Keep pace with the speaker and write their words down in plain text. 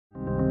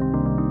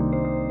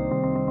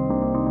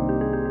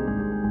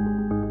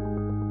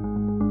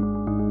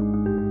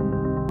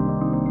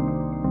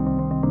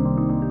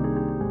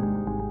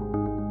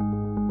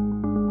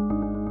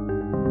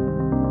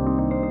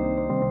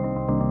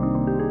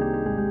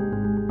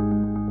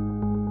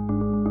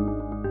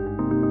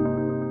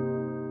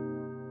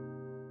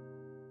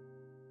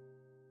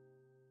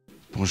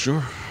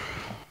Bonjour.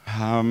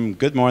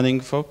 Good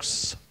morning,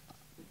 folks.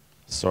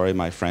 Sorry,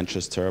 my French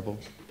is terrible.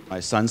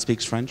 My son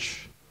speaks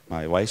French.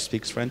 My wife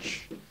speaks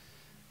French.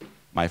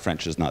 My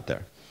French is not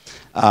there.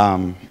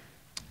 My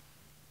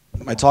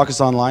talk is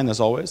online,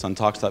 as always, on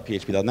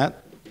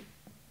talks.php.net.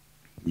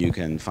 You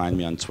can find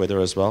me on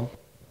Twitter as well,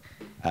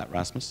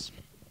 @Rasmus.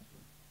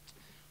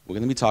 We're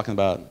going to be talking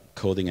about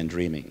coding and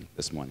dreaming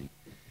this morning.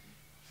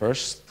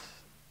 First,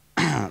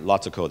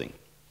 lots of coding.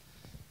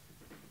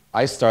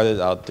 I started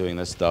out doing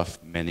this stuff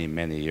many,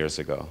 many years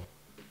ago.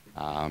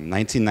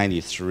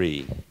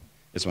 1993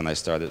 is when I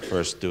started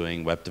first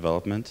doing web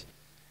development.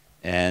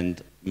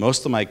 And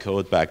most of my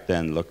code back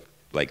then looked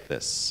like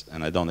this.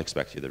 And I don't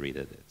expect you to read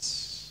it.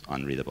 It's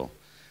unreadable.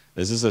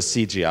 This is a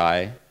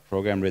CGI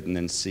program written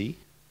in C.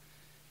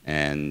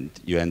 And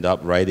you end up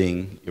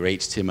writing your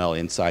HTML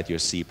inside your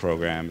C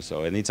program.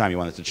 So anytime you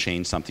wanted to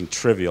change something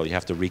trivial, you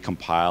have to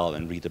recompile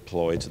and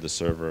redeploy to the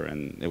server.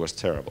 And it was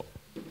terrible.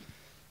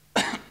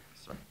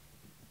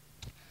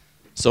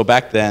 So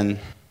back then,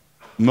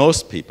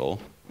 most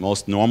people,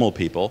 most normal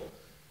people,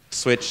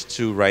 switched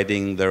to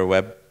writing their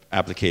web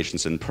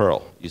applications in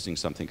Perl using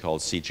something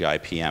called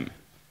CGI PM.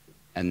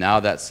 And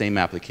now that same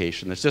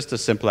application, it's just a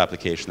simple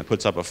application that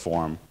puts up a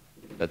form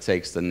that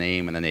takes the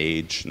name and an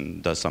age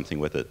and does something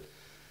with it.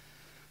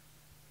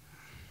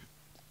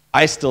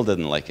 I still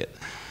didn't like it.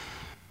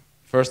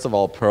 First of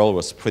all, Perl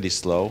was pretty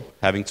slow.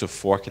 Having to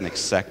fork and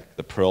exec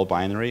the Perl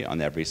binary on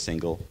every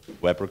single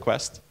web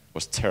request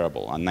was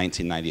terrible. On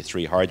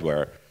 1993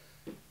 hardware,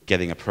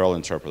 getting a Perl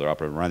interpreter up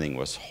and running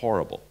was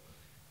horrible.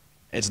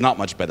 It's not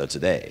much better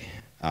today,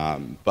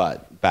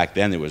 but back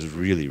then it was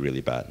really, really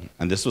bad.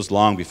 And this was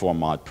long before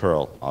mod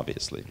Perl,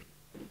 obviously.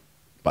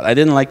 But I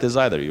didn't like this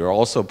either. You're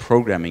also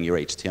programming your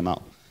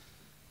HTML.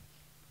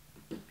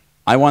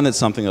 I wanted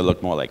something that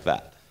looked more like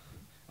that.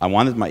 I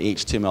wanted my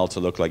HTML to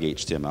look like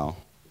HTML.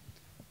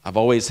 I've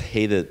always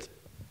hated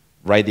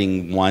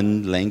writing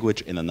one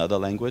language in another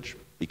language,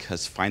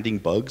 because finding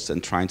bugs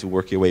and trying to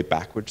work your way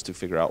backwards to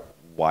figure out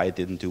why it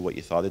didn't do what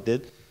you thought it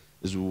did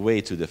is way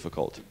too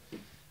difficult.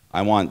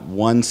 I want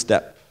one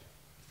step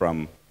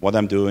from what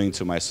I'm doing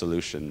to my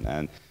solution.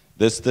 And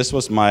this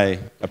was my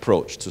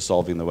approach to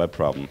solving the web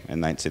problem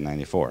in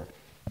 1994.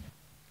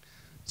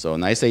 So a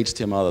nice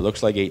HTML that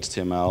looks like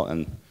HTML,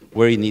 and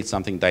where you need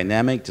something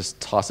dynamic, just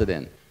toss it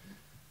in.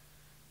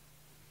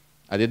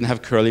 I didn't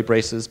have curly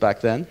braces back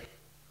then.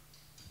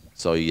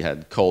 So you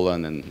had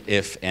colon and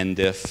if, end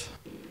if,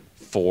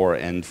 for,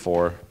 end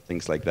for,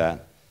 things like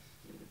that.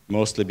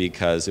 Mostly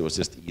because it was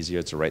just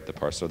easier to write the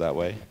parser that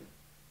way.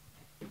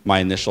 My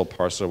initial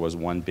parser was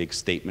one big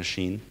state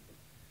machine.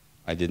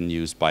 I didn't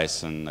use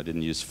Bison, I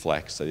didn't use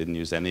Flex, I didn't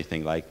use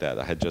anything like that.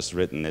 I had just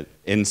written it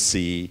in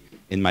C,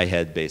 in my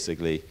head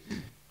basically,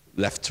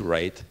 left to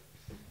right.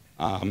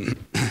 And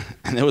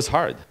it was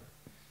hard.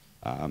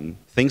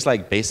 Things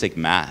like basic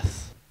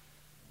math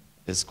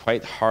is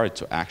quite hard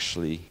to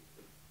actually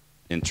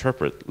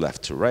interpret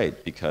left to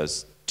right,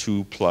 because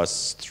 2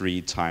 plus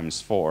 3 times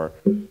 4,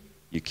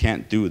 you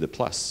can't do the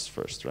plus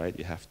first, right?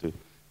 You have to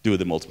do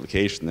the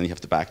multiplication, then you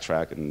have to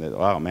backtrack, and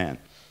oh man.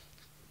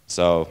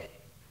 So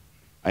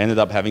I ended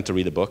up having to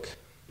read a book.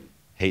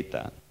 Hate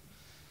that.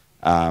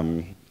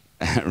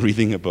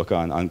 Reading a book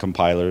on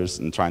compilers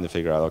and trying to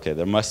figure out, okay,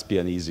 there must be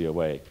an easier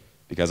way,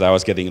 because I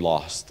was getting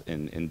lost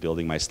in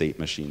building my state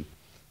machine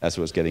as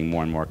it was getting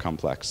more and more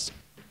complex.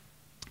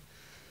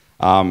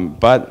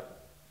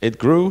 But it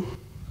grew.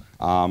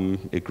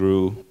 It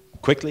grew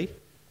quickly.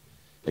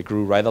 It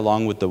grew right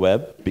along with the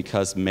web,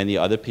 because many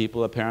other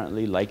people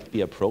apparently liked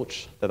the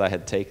approach that I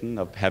had taken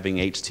of having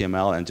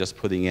HTML and just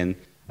putting in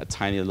a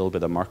tiny little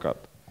bit of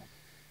markup.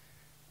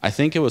 I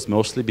think it was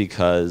mostly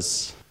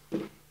because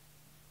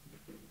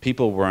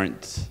people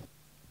weren't,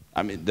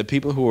 the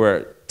people who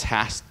were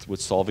tasked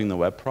with solving the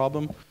web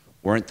problem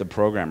weren't the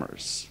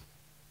programmers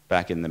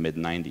back in the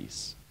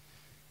mid-90s.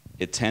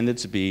 It tended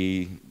to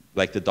be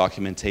like the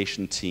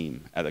documentation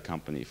team at a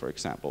company, for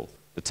example,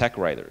 the tech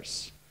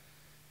writers.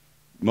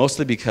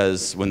 Mostly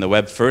because when the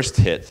web first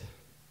hit,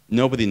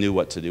 nobody knew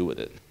what to do with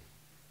it.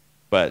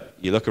 But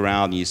you look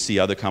around and you see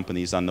other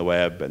companies on the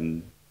web,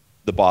 and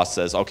the boss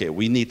says, okay,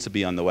 we need to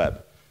be on the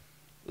web.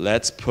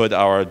 Let's put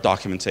our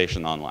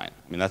documentation online.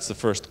 That's the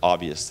first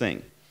obvious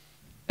thing.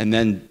 And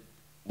then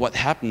what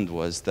happened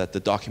was that the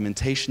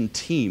documentation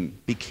team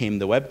became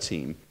the web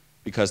team,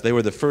 because they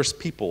were the first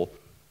people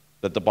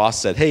that the boss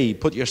said, hey,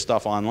 put your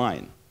stuff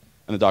online.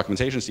 And the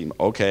documentation team,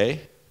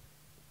 okay.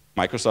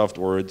 Microsoft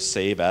Word,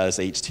 save as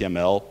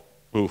HTML,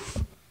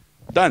 oof,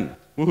 done,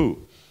 woohoo.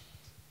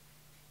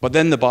 But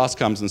then the boss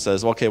comes and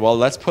says, okay, well,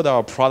 let's put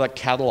our product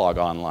catalog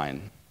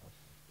online.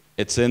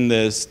 It's in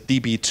this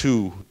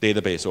DB2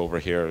 database over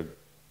here.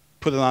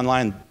 Put it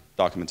online,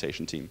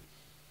 documentation team.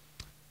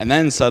 And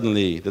then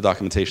suddenly the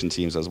documentation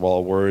team says,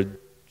 well, Word,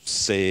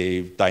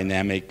 save,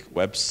 dynamic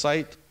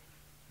website?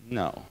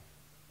 No,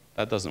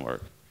 that doesn't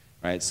work.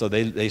 Right? So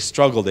they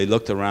struggled, they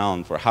looked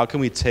around for how can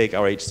we take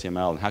our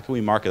HTML and how can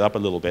we mark it up a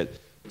little bit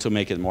to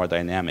make it more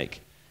dynamic?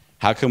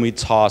 How can we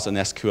toss an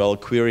SQL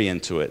query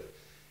into it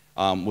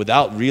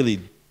without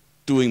really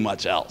doing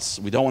much else.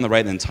 We don't want to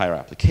write an entire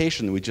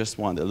application. We just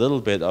want a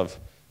little bit of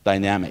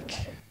dynamic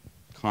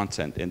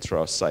content into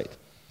our site.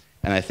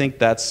 And I think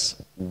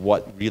that's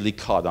what really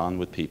caught on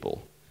with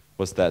people,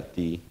 was that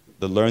the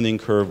learning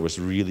curve was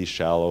really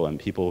shallow and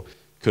people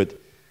could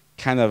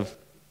kind of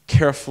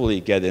carefully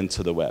get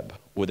into the web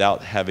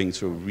without having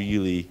to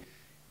really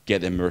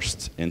get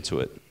immersed into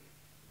it.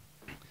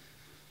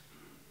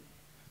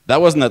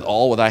 That wasn't at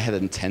all what I had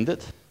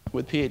intended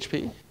with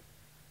PHP.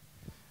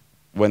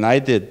 When I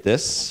did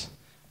this,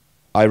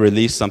 I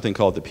released something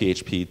called the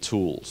PHP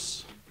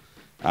tools.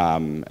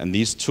 And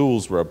these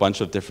tools were a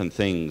bunch of different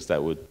things that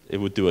it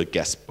would do a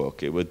guest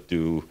book, it would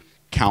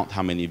count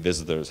how many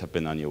visitors have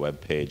been on your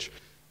web page,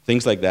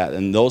 things like that.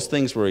 And those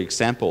things were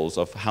examples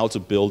of how to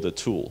build a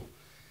tool.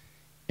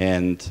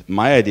 And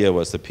my idea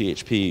was that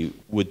PHP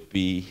would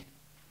be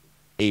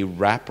a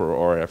wrapper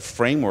or a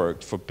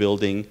framework for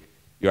building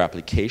your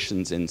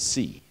applications in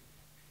C.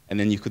 And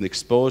then you can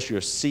expose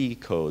your C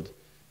code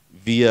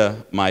via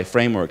my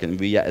framework and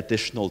via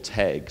additional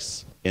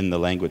tags in the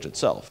language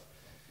itself.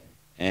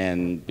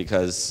 And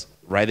because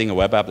writing a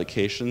web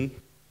application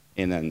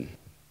in a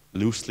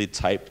loosely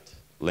typed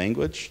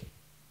language,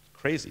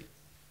 crazy.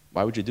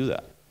 Why would you do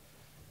that?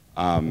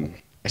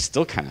 I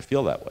still kind of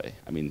feel that way.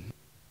 I mean,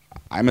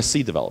 I'm a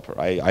C developer.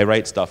 I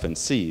write stuff in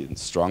C, in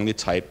strongly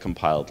typed,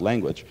 compiled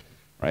language,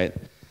 right?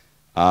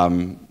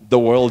 The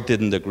world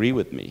didn't agree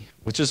with me,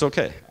 which is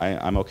okay.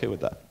 I'm okay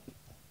with that.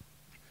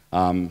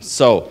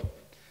 So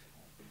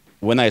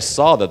when I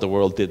saw that the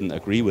world didn't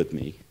agree with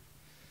me,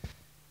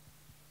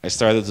 I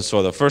started to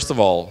sort of, first of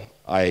all,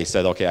 I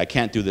said, okay, I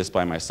can't do this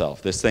by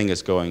myself. This thing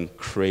is going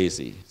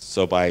crazy.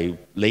 So by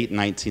late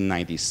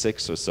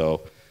 1996 or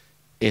so,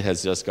 it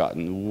has just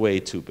gotten way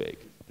too big.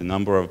 The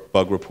number of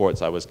bug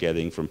reports I was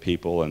getting from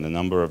people and the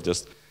number of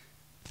just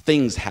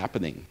things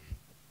happening,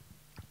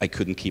 I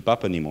couldn't keep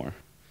up anymore.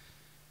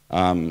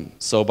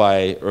 So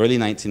by early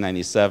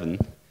 1997,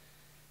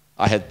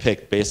 I had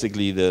picked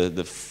basically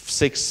the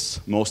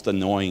 6 most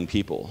annoying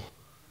people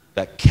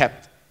that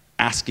kept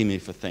asking me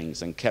for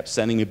things and kept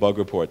sending me bug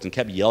reports and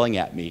kept yelling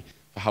at me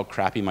for how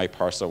crappy my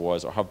parser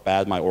was or how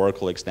bad my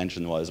Oracle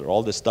extension was or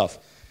all this stuff.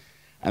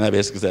 And I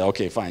basically said,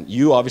 okay, fine.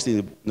 You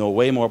obviously know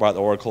way more about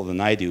Oracle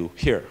than I do.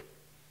 Here,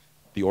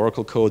 the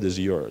Oracle code is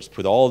yours.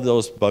 Put all of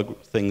those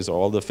bug things or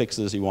all the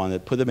fixes you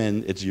wanted, put them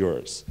in, it's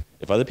yours.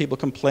 If other people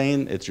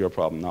complain, it's your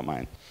problem, not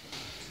mine.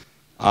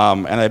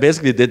 And I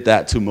basically did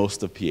that to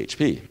most of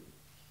PHP.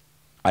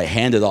 I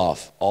handed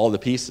off all the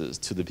pieces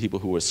to the people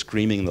who were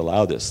screaming the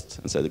loudest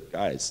and said,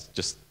 guys,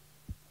 just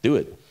do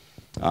it.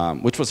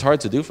 Which was hard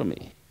to do for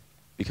me,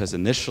 because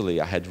initially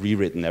I had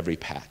rewritten every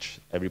patch.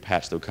 Every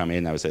patch that would come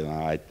in, I would say,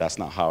 no, that's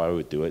not how I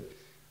would do it.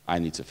 I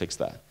need to fix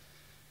that.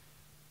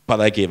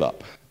 But I gave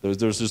up. There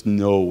was just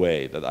no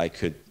way that I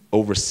could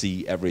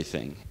oversee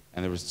everything.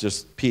 And there was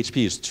just,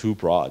 PHP is too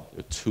broad. There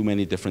are too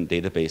many different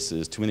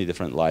databases, too many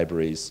different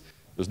libraries.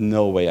 There's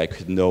no way I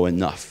could know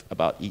enough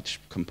about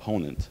each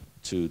component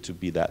to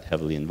be that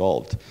heavily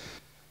involved.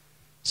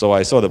 So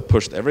I sort of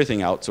pushed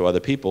everything out to other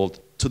people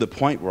to the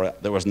point where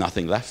there was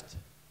nothing left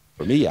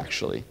for me,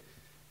 actually.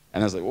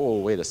 And I was like, whoa,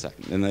 wait a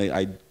second. And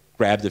I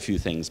grabbed a few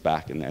things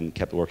back and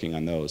kept working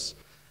on those.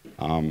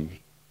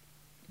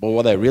 But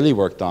what I really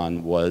worked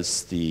on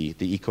was the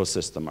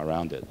ecosystem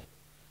around it.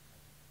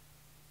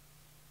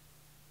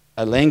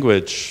 A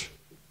language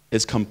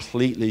is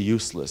completely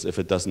useless if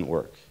it doesn't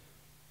work.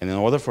 And in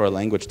order for a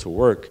language to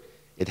work,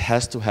 it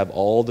has to have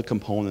all the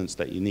components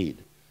that you need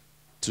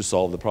to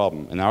solve the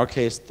problem. In our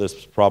case,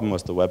 this problem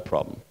was the web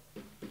problem.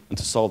 And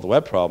to solve the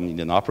web problem, you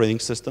need an operating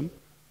system,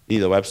 you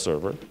need a web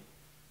server,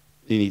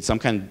 you need some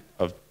kind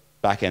of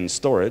back-end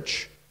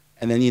storage,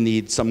 and then you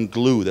need some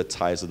glue that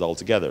ties it all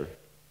together.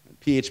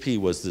 PHP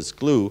was this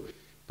glue,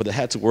 but it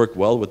had to work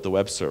well with the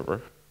web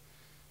server.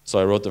 So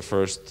I wrote the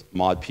first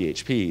mod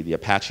PHP, the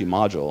Apache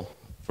module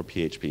for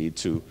PHP,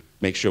 to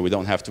make sure we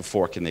don't have to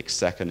fork and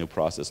exec a new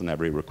process on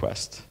every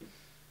request.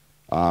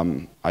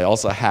 I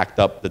also hacked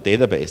up the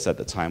database at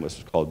the time, which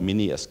was called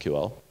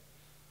mini-SQL.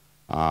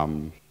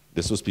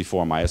 This was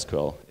before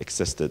MySQL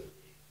existed.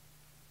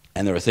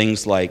 And there were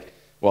things like,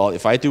 well,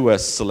 if I do a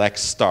select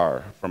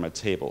star from a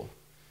table,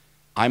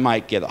 I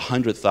might get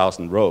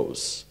 100,000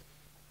 rows.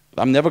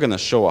 But I'm never going to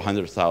show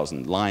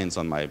 100,000 lines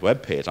on my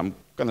web page. I'm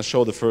going to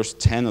show the first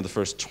 10 or the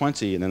first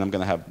 20, and then I'm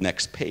going to have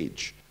next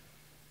page.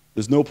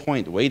 There's no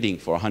point waiting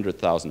for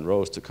 100,000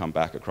 rows to come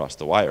back across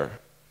the wire.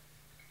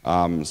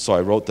 So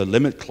I wrote the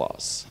limit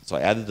clause. So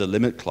I added the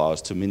limit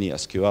clause to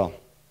mini-SQL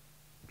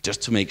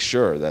just to make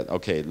sure that,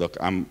 okay, look,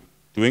 I'm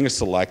doing a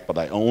select, but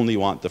I only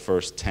want the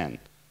first 10.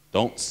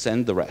 Don't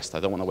send the rest. I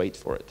don't want to wait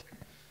for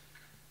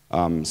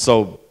it.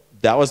 So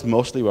that was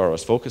mostly where I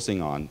was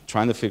focusing on,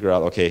 trying to figure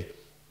out, okay,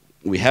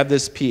 we have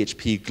this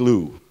PHP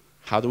glue.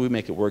 How do we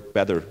make it work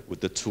better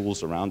with the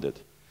tools around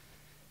it?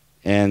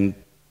 And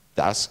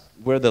that's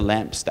where the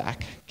LAMP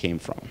stack came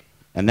from.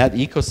 And that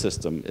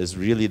ecosystem is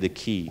really the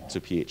key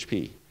to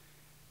PHP.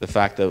 The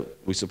fact that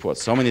we support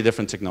so many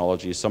different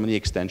technologies, so many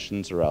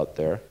extensions are out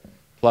there,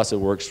 plus it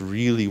works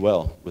really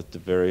well with the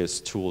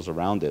various tools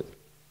around it.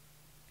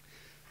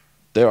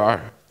 There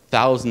are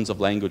thousands of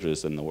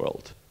languages in the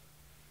world.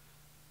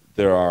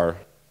 There are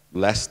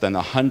less than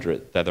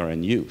 100 that are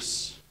in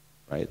use,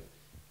 right?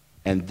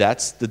 And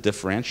that's the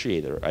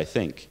differentiator, I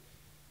think.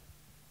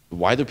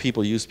 Why do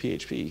people use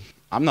PHP?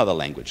 I'm not a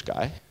language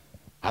guy.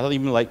 I don't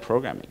even like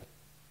programming.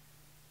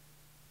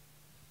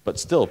 But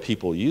still,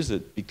 people use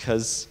it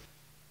because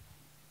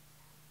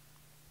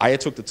I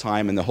took the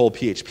time, and the whole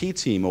PHP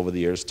team over the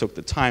years took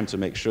the time to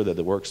make sure that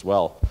it works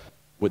well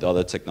with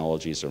other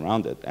technologies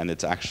around it. And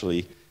it's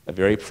actually a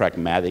very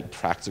pragmatic,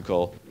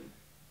 practical,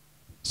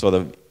 sort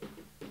of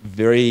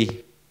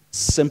very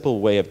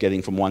simple way of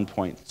getting from one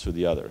point to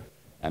the other.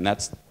 And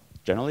that's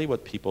generally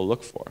what people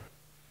look for.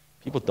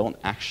 People don't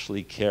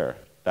actually care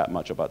that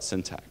much about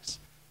syntax.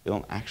 They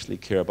don't actually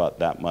care about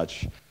that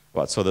much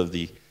about sort of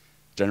the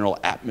general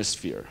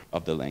atmosphere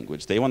of the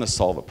language. They want to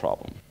solve a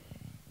problem.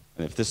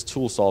 And if this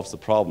tool solves the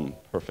problem,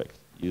 perfect,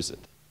 use it.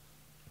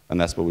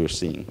 And that's what we're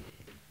seeing.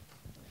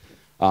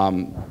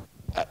 And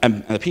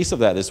a piece of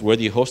that is, where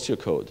do you host your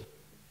code?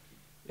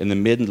 In the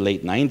mid and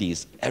late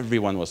 90s,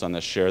 everyone was on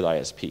a shared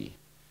ISP.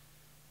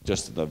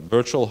 Just the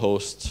virtual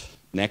host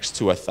next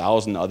to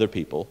 1,000 other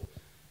people.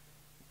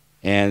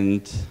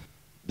 And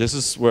this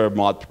is where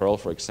Mod Perl,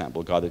 for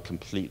example, got it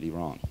completely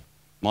wrong.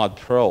 Mod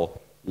Perl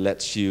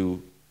lets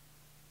you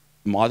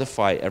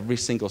modify every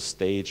single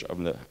stage of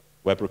the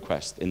web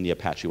request in the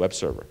Apache web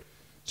server.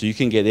 So you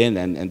can get in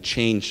and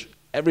change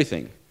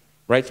everything.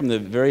 Right from the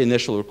very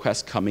initial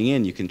request coming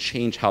in, you can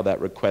change how that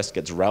request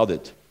gets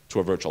routed to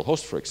a virtual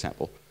host, for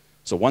example.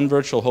 So one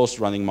virtual host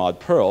running Mod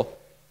Perl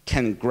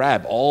can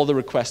grab all the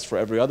requests for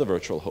every other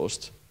virtual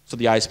host. So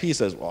the ISP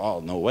says,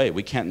 well, no way,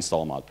 we can't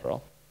install Mod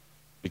Perl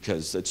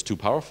because it's too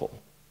powerful,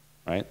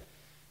 right?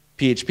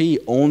 PHP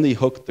only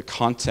hooked the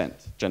content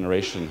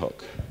generation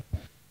hook.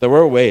 There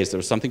were ways. There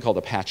was something called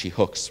Apache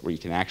hooks, where you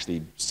can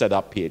actually set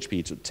up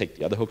PHP to take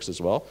the other hooks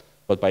as well.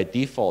 But by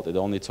default, it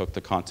only took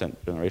the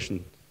content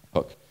generation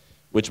hook,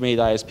 which made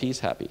ISPs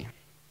happy.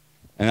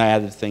 And I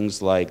added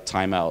things like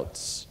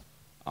timeouts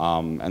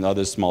and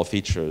other small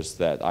features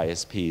that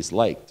ISPs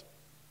liked,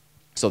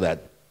 so that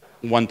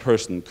one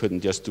person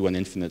couldn't just do an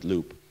infinite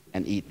loop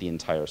and eat the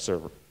entire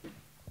server.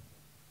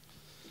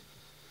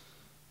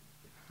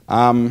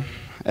 And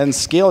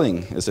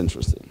scaling is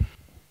interesting.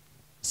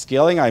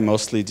 Scaling, I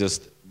mostly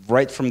just,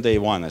 right from day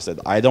one, I said,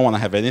 I don't want to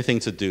have anything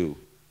to do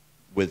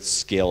with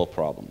scale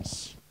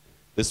problems.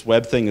 This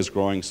web thing is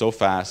growing so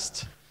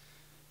fast.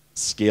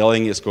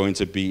 Scaling is going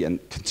to be a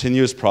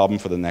continuous problem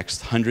for the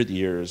next 100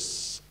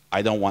 years.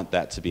 I don't want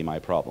that to be my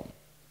problem.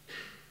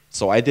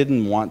 So I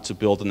didn't want to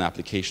build an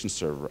application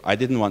server. I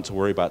didn't want to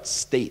worry about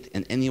state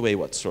in any way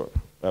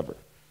whatsoever.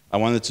 I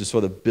wanted to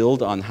sort of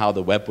build on how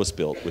the web was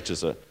built, which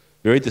is a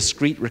very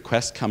discrete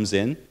request comes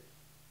in,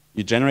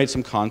 you generate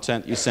some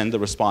content, you send the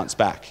response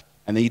back,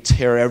 and then you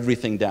tear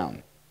everything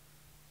down.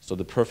 So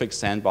the perfect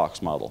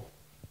sandbox model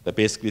that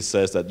basically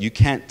says that you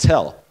can't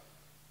tell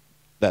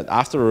that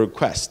after a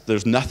request,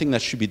 there's nothing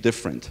that should be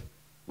different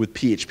with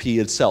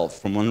PHP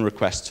itself from one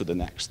request to the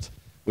next,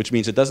 which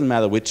means it doesn't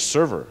matter which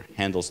server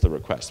handles the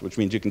request, which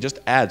means you can just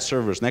add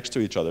servers next to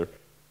each other,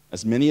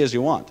 as many as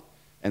you want,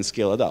 and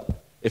scale it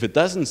up. If it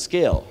doesn't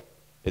scale,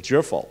 it's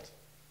your fault.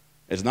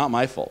 It's not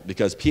my fault,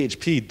 because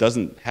PHP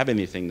doesn't have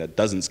anything that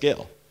doesn't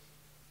scale.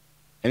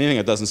 Anything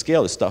that doesn't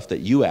scale is stuff that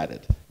you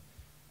added.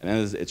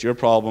 And it's your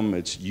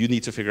problem. You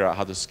need to figure out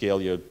how to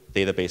scale your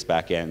database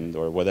backend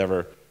or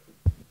whatever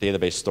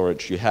database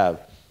storage you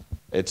have.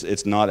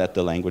 It's not at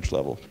the language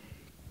level.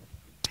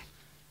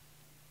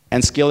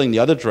 And scaling the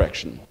other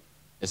direction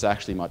is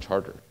actually much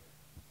harder.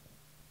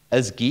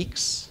 As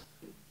geeks,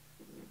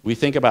 we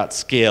think about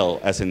scale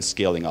as in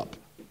scaling up.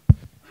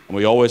 And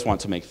we always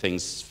want to make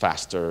things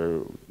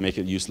faster, make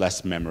it use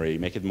less memory,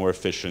 make it more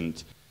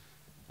efficient.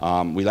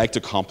 We like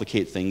to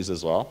complicate things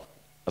as well.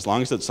 As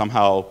long as it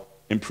somehow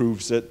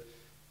improves it,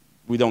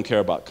 we don't care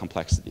about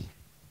complexity.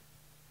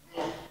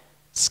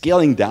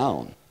 Scaling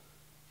down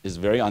is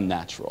very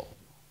unnatural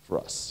for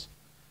us.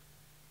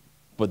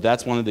 But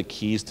that's one of the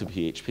keys to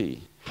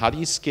PHP. How do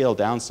you scale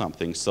down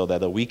something so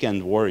that a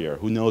weekend warrior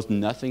who knows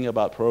nothing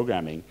about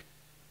programming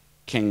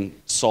can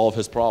solve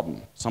his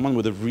problem? Someone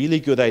with a really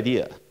good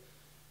idea,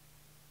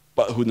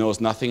 but who knows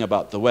nothing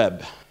about the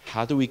web,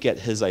 how do we get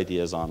his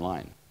ideas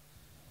online?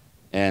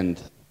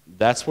 And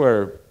that's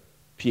where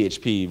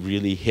PHP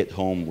really hit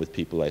home with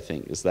people, I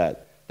think, is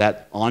that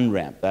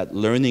on-ramp, that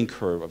learning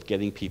curve of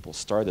getting people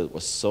started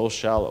was so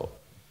shallow.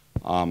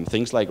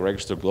 Things like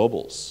register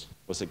globals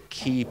was a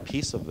key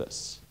piece of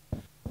this.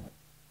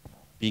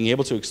 Being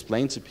able to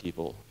explain to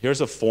people, here's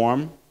a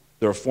form,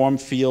 there are form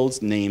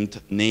fields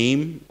named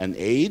name and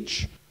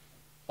age.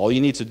 All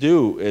you need to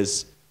do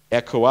is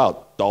echo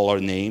out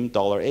 $name,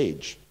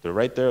 $age. They're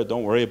right there,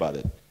 don't worry about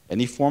it.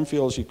 Any form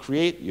fields you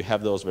create, you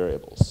have those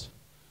variables.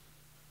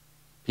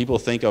 People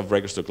think of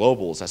register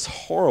globals as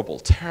horrible,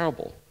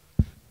 terrible,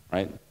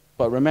 right?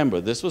 But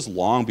remember, this was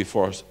long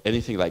before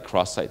anything like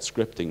cross-site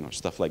scripting or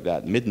stuff like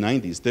that.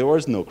 Mid-90s, there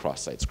was no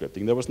cross-site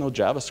scripting. There was no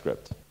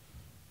JavaScript,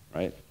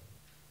 right?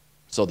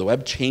 So the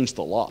web changed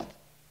a lot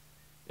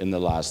in the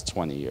last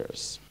 20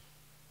 years.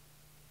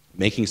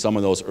 making some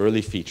of those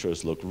early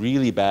features look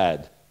really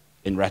bad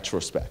in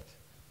retrospect.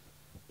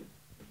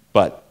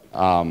 But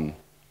 15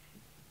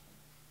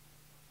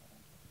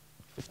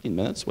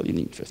 minutes? What do you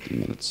need 15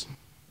 minutes?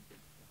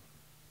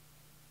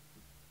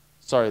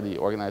 Sorry, the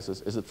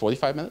organizers, is it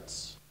 45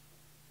 minutes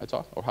I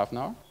talk, or half an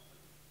hour?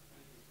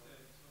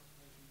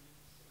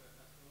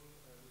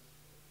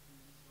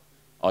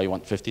 Oh, you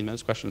want 15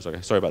 minutes questions?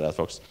 Okay, sorry about that,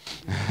 folks.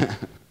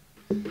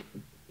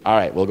 All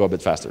right, we'll go a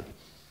bit faster.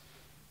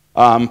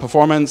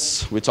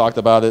 Performance, we talked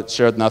about it,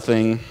 shared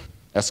nothing,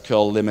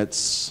 SQL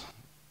limits,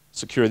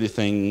 security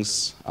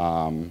things,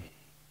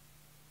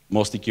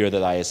 mostly geared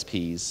at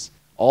ISPs.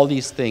 All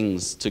these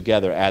things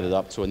together added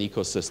up to an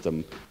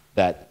ecosystem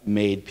that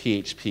made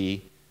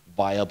PHP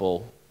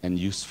viable and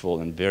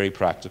useful and very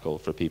practical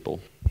for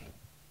people.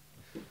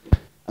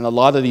 And a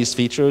lot of these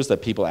features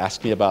that people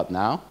ask me about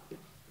now,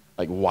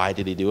 like why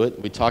did he do it?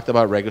 We talked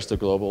about register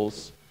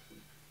globals.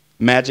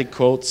 Magic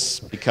quotes,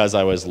 because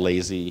I was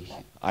lazy.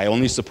 I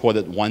only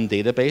supported one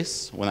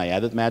database when I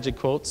added magic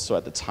quotes, so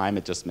at the time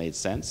it just made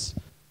sense.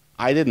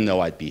 I didn't know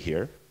I'd be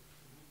here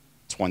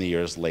 20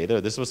 years later.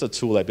 This was a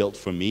tool I built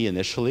for me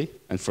initially,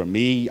 and for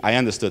me, I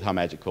understood how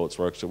magic quotes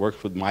works. It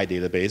worked with my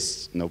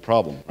database, no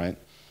problem, right?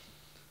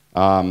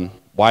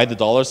 Why the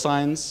dollar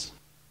signs?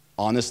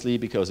 Honestly,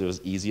 because it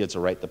was easier to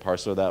write the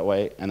parser that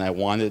way, and I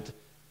wanted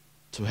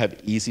to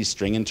have easy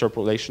string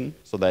interpolation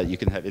so that you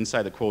can have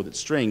inside the quoted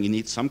string, you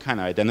need some kind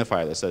of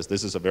identifier that says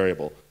this is a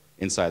variable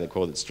inside the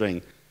quoted string.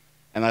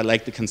 And I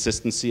like the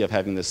consistency of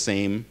having the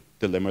same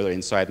delimiter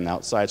inside and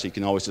outside, so you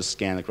can always just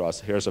scan across,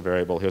 here's a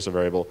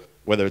variable,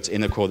 whether it's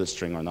in a quoted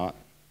string or not.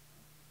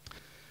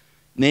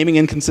 Naming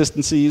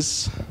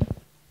inconsistencies.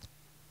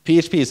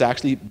 PHP is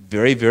actually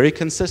very, very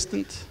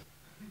consistent,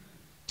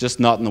 just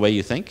not in the way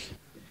you think.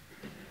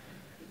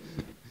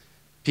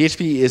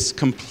 PHP is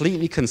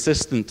completely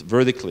consistent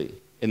vertically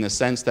in the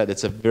sense that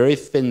it's a very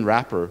thin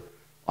wrapper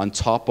on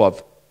top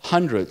of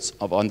hundreds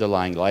of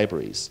underlying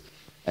libraries.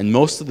 And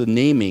most of the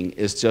naming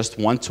is just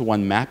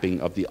one-to-one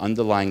mapping of the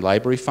underlying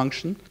library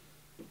function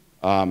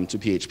to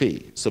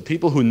PHP. So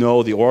people who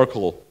know the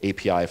Oracle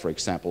API, for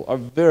example, are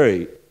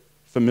very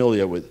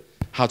familiar with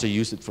how to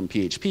use it from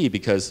PHP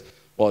because,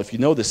 well, if you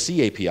know the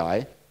C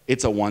API,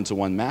 it's a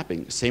one-to-one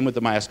mapping. Same with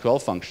the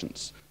MySQL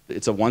functions.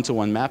 It's a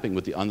one-to-one mapping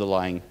with the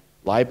underlying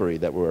library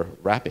that we're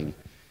wrapping.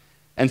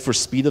 And for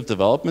speed of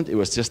development, it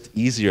was just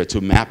easier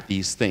to map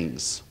these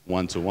things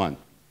one-to-one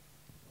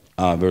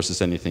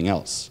versus anything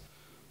else.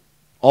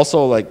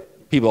 Also,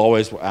 like, people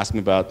always ask me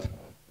about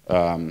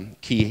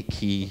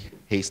key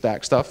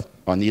haystack stuff,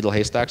 or needle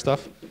haystack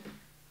stuff.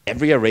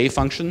 Every array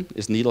function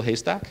is needle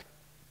haystack.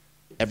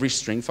 Every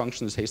string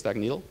function is haystack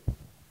needle.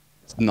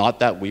 It's not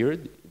that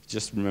weird.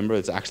 Just remember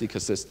it's actually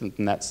consistent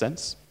in that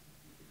sense.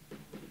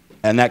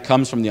 And that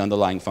comes from the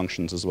underlying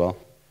functions as well.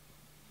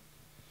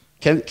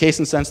 Case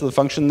and sensitive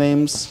function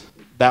names,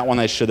 that one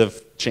I should have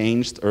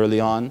changed early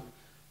on.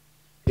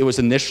 It was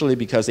initially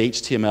because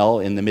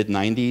HTML in the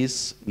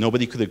mid-90s,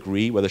 nobody could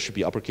agree whether it should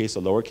be uppercase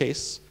or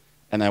lowercase.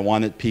 And I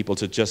wanted people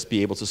to just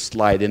be able to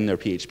slide in their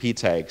PHP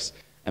tags.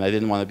 And I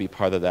didn't want to be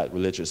part of that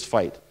religious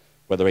fight,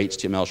 whether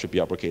HTML should be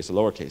uppercase or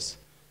lowercase.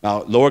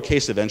 Now,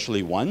 lowercase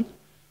eventually won,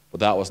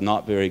 but that was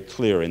not very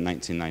clear in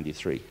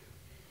 1993.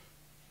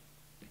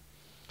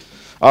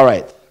 All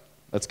right,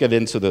 let's get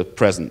into the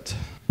present.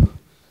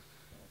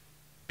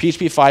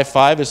 PHP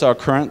 5.5 is our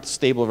current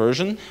stable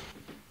version.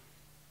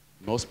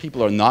 Most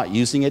people are not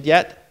using it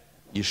yet.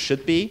 You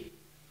should be.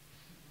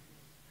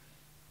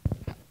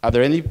 Are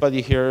there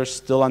anybody here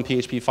still on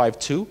PHP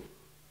 5.2?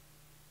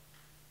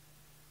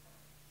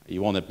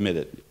 You won't admit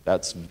it.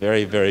 That's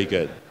very, very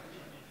good.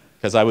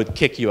 Because I would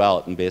kick you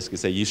out and basically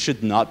say, you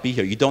should not be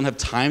here. You don't have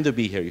time to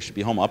be here. You should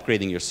be home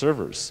upgrading your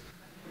servers.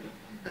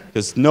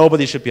 Because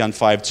nobody should be on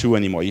 5.2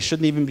 anymore. You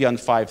shouldn't even be on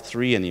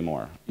 5.3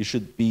 anymore. You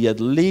should be at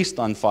least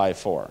on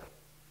 5.4.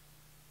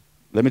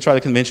 Let me try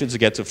to convince you to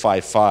get to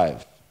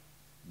 5.5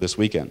 this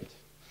weekend.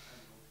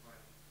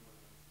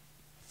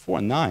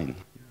 4.9.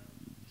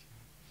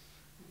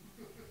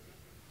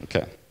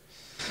 Okay.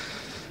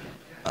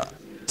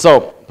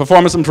 So,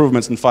 performance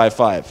improvements in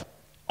 5.5.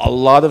 A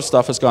lot of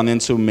stuff has gone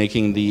into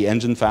making the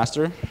engine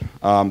faster.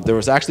 There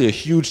was actually a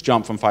huge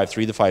jump from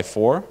 5.3 to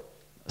 5.4.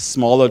 A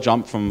smaller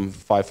jump from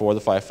 5.4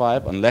 to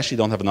 5.5, unless you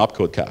don't have an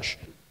opcode cache.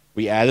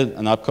 We added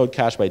an opcode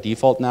cache by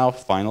default now,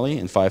 finally,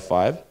 in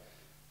 5.5.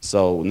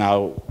 So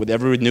now, with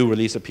every new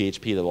release of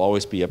PHP, there will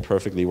always be a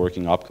perfectly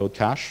working opcode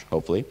cache,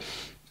 hopefully.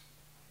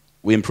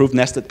 We improved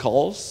nested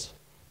calls.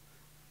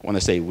 When I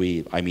say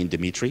we, I mean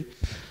Dimitri.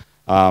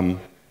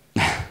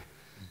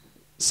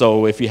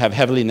 So if you have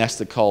heavily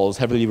nested calls,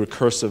 heavily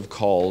recursive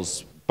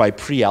calls, by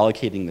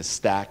pre-allocating the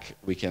stack,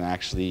 we can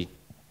actually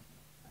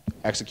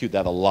execute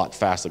that a lot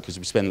faster because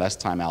we spend less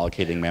time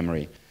allocating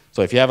memory.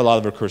 So if you have a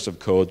lot of recursive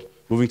code,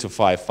 moving to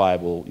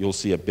 5.5, you'll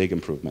see a big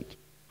improvement.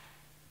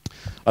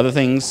 Other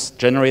things,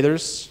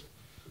 generators.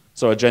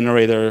 So a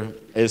generator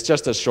is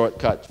just a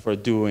shortcut for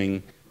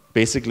doing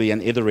basically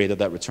an iterator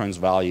that returns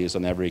values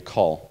on every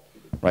call,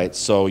 right?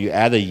 So you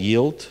add a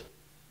yield,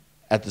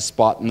 at the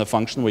spot in the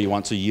function where you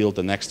want to yield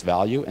the next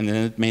value, and then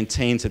it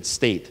maintains its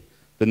state.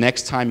 The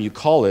next time you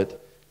call it,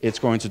 it's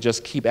going to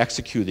just keep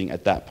executing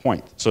at that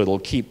point. So it'll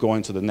keep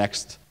going to the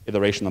next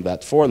iteration of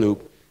that for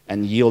loop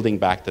and yielding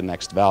back the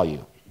next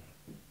value.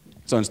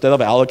 So instead of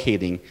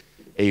allocating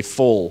a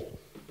full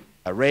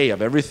array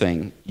of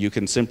everything, you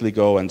can simply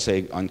go and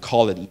say, and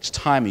call it each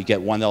time, you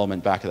get one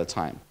element back at a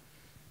time.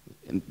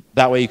 And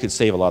that way you could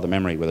save a lot of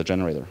memory with a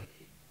generator.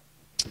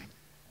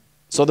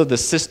 So that the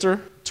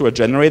sister to a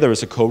generator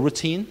is a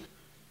coroutine.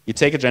 You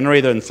take a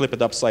generator and flip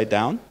it upside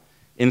down.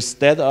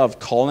 Instead of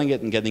calling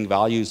it and getting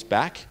values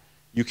back,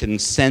 you can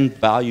send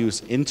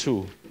values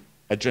into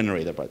a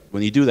generator. But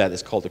when you do that,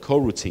 it's called a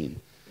coroutine.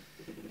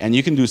 And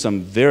you can do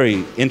some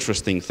very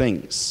interesting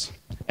things.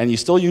 And you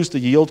still use the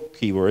yield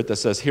keyword that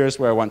says, here's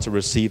where I want to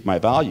receive my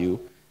value.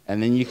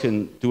 And then you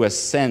can do a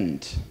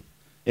send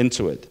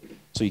into it.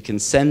 So you can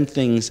send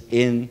things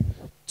in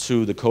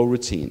to the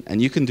coroutine.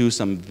 And you can do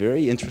some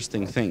very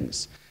interesting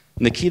things.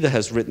 Nikita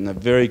has written a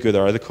very good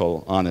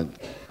article on it,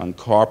 on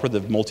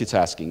cooperative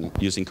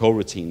multitasking using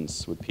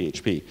coroutines with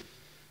PHP.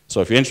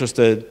 So if you're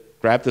interested,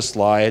 grab the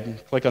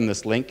slide, click on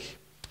this link,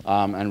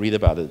 and read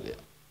about it.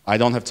 I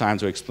don't have time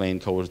to explain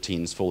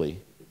coroutines fully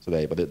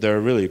today, but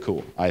they're really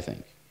cool, I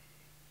think.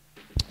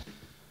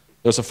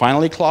 There's a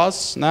finally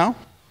clause now.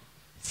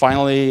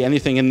 Finally,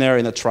 anything in there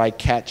in a try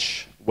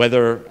catch,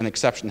 whether an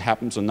exception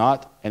happens or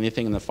not,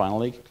 anything in the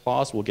finally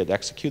clause will get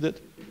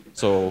executed.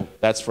 So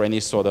that's for any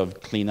sort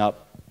of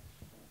cleanup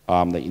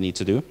that you need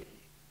to do.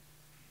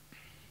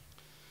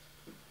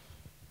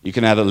 You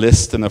can add a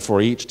list and a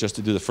for each just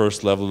to do the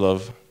first level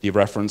of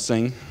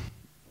dereferencing,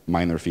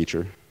 minor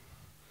feature.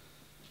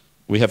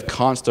 We have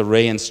const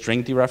array and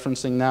string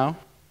dereferencing now,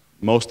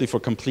 mostly for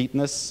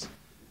completeness.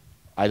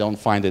 I don't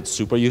find it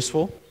super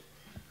useful,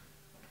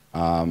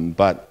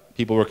 but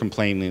people were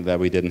complaining that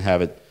we didn't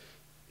have it.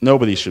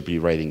 Nobody should be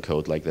writing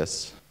code like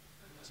this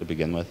to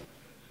begin with.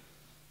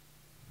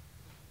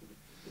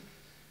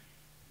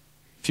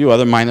 A few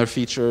other minor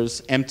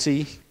features.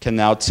 Empty can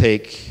now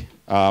take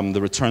the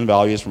return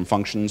values from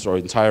functions or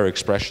entire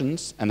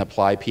expressions and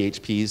apply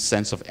PHP's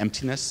sense of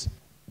emptiness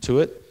to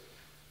it.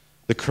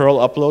 The curl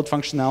upload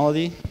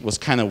functionality was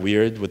kind of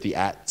weird with the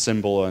 @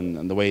 symbol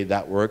and the way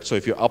that worked. So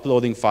if you're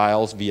uploading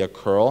files via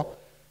curl,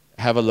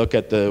 have a look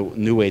at the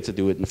new way to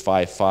do it in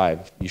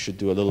 5.5. You should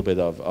do a little bit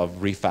of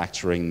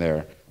refactoring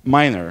there.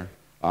 Minor,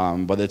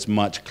 but it's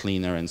much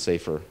cleaner and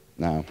safer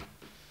now.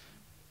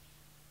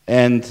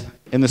 And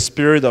in the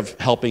spirit of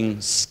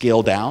helping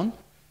scale down,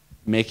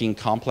 making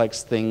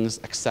complex things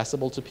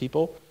accessible to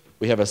people,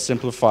 we have a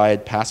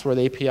simplified password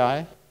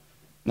API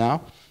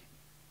now.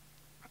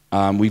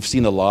 We've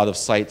seen a lot of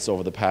sites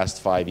over the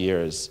past 5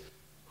 years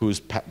whose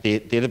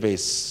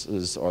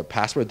databases or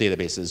password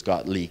databases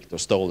got leaked or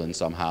stolen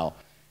somehow,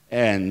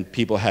 and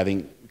people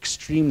having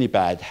extremely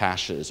bad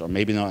hashes, or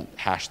maybe not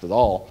hashed at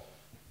all,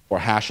 or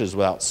hashes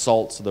without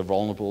salt, so they're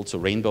vulnerable to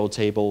rainbow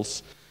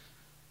tables.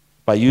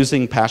 By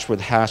using password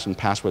hash and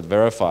password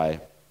verify,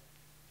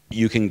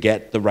 you can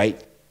get the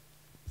right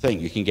thing.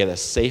 You can get a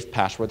safe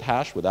password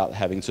hash without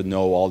having to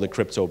know all the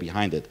crypto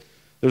behind it.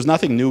 There's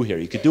nothing new here.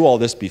 You could do all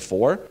this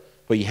before,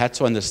 but you had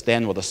to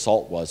understand what a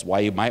salt was, why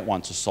you might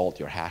want to salt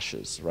your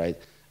hashes, right?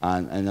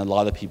 And a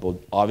lot of people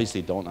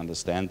obviously don't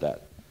understand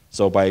that.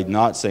 So by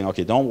not saying,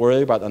 okay, don't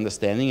worry about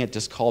understanding it,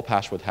 just call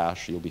password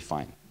hash, you'll be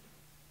fine.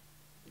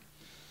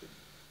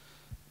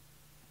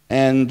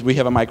 And we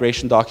have a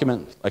migration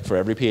document, like for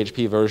every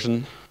PHP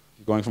version.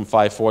 Going from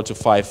 5.4 to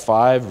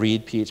 5.5,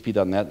 read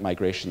php.net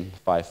migration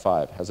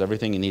 5.5. Has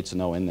everything you need to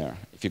know in there.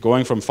 If you're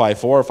going from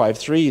 5.4 or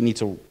 5.3, you need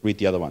to read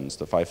the other ones,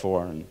 the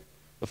 5.4 and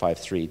the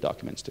 5.3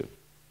 documents too.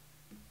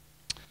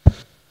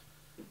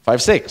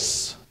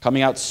 5.6,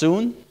 coming out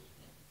soon.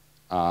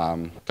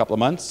 A couple of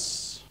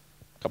months,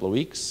 a couple of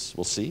weeks,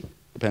 we'll see.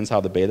 Depends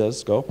how the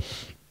betas go.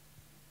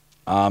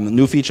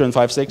 New feature in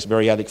 5.6,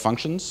 variadic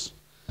functions.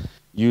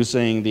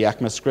 Using the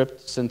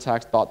ECMAScript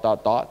syntax ...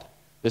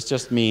 This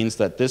just means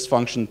that this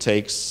function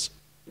takes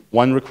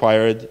one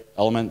required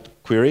element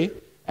query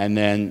and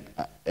then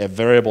a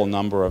variable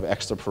number of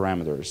extra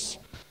parameters.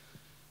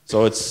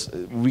 So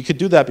we could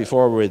do that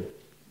before with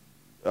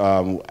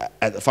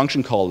at the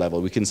function call level.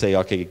 We can say,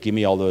 okay, give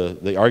me all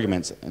the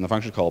arguments in the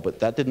function call, but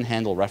that didn't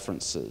handle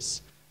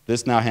references.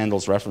 This now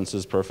handles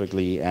references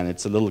perfectly, and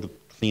it's a little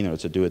cleaner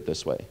to do it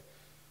this way.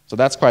 So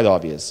that's quite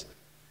obvious.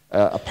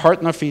 A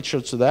partner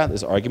feature to that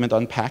is argument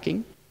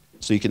unpacking.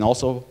 So you can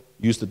also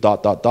use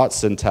the ...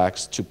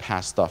 syntax to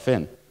pass stuff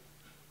in.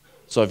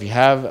 So if you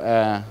have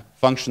a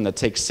function that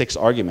takes 6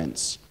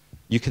 arguments,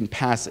 you can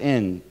pass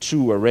in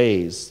 2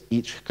 arrays,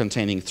 each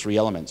containing 3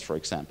 elements, for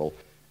example,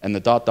 and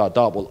the ...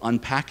 will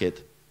unpack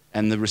it,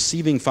 and the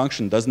receiving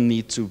function doesn't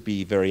need to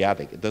be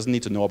variadic. It doesn't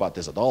need to know about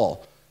this at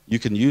all. You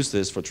can use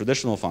this for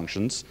traditional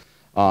functions.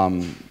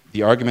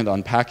 The argument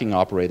unpacking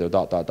operator ...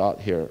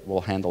 here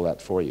will handle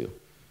that for you.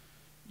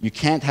 You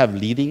can't have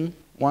leading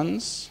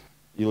ones.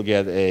 You'll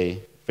get a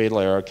fatal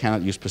error,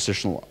 cannot use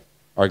positional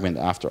argument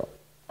after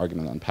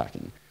argument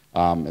unpacking.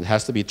 It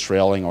has to be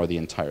trailing or the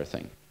entire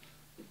thing.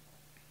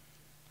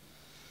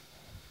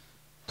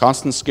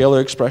 Constant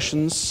scalar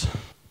expressions.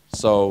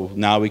 So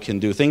now we can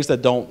do things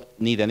that don't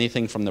need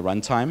anything from the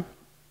runtime.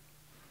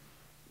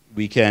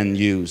 We can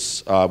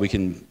use, we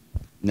can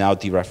now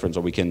dereference,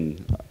 or we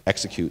can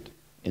execute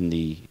in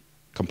the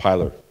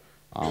compiler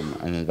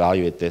and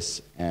evaluate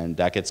this, and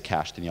that gets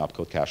cached in the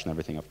opcode cache and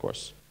everything, of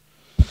course.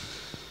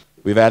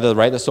 We've added a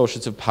right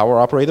associative power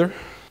operator.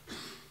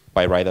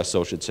 By right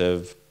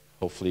associative,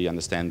 hopefully you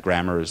understand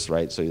grammars,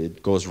 right? So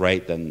it goes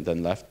right,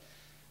 then left.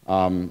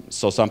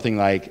 So something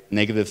like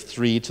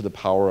 -3 to the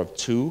power of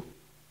 2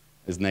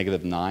 is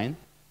 -9,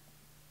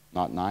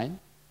 not 9,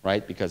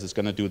 right? Because it's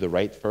going to do the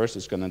right first.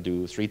 It's going to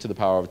do 3 to the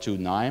power of 2,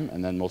 9,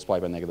 and then multiply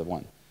by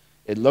 -1.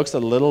 It looks a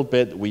little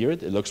bit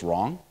weird. It looks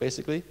wrong,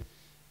 basically.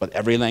 But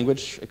every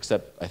language,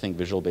 except I think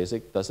Visual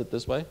Basic, does it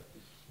this way.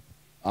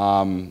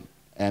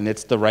 And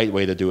it's the right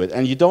way to do it.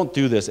 And you don't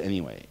do this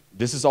anyway.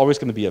 This is always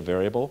going to be a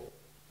variable.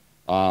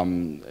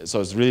 So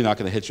it's really not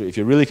going to hit you. If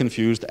you're really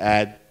confused,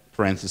 add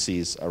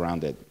parentheses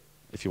around it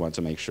if you want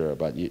to make sure.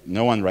 But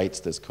no one writes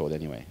this code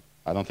anyway.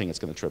 I don't think it's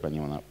going to trip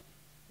anyone up.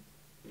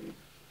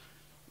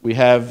 We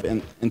have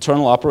an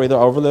internal operator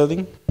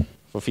overloading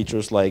for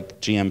features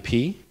like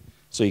GMP.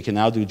 So you can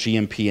now do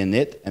GMP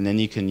init, and then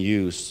you can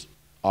use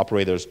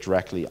operators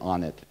directly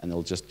on it, and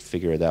it'll just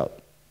figure it out.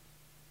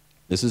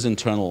 This is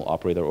internal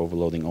operator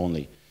overloading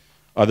only.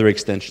 Other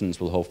extensions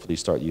will hopefully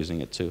start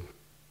using it too.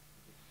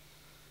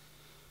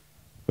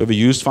 We have a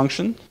use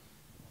function.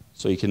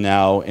 So you can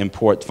now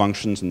import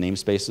functions and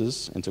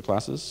namespaces into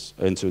classes,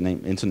 into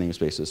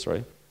namespaces,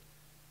 right?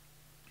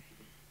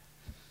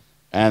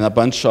 And a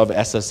bunch of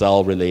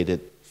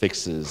SSL-related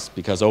fixes,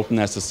 because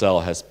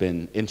OpenSSL has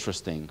been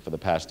interesting for the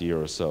past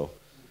year or so.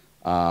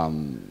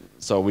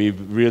 So we've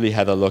really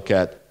had a look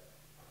at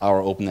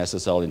our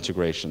OpenSSL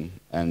integration,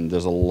 and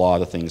there's a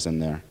lot of things in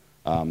there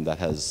that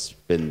has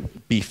been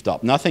beefed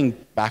up. Nothing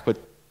backward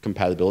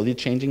compatibility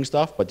changing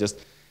stuff, but just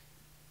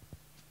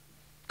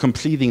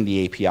completing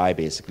the API,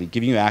 basically,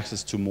 giving you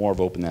access to more of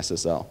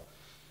OpenSSL.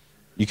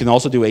 You can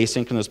also do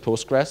asynchronous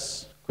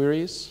Postgres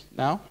queries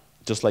now,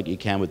 just like you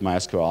can with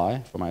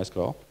MySQLi for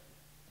MySQL.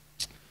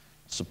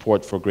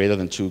 Support for greater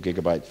than 2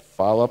 GB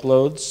file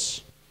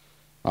uploads,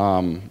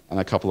 and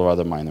a couple of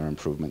other minor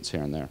improvements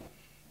here and there.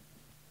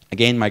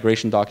 Again,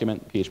 migration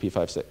document, PHP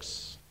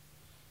 5.6.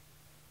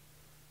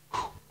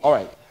 All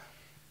right,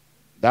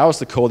 that was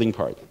the coding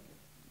part.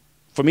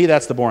 For me,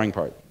 that's the boring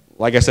part.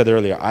 Like I said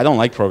earlier, I don't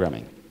like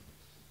programming.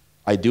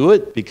 I do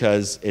it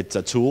because it's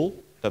a tool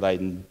that I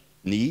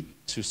need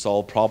to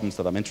solve problems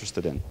that I'm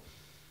interested in.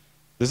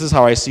 This is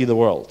how I see the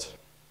world.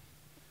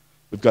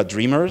 We've got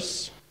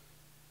dreamers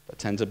that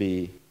tend to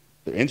be,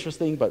 they're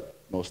interesting, but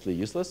mostly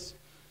useless.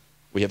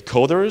 We have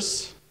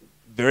coders,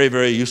 very,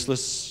 very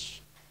useless,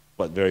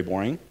 but very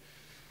boring.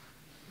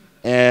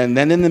 And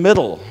then in the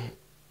middle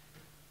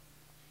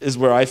is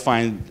where I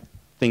find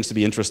things to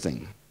be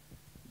interesting.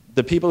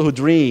 The people who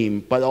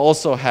dream, but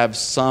also have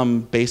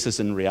some basis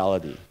in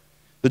reality.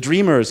 The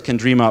dreamers can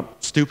dream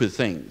up stupid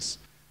things.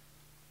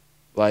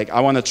 Like,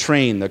 I want a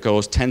train that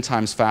goes 10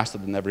 times faster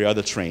than every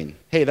other train.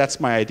 Hey, that's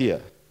my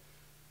idea.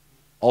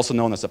 Also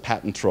known as a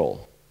patent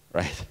troll,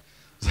 right?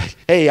 It's like,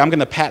 hey, I'm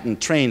going to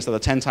patent trains that are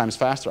 10 times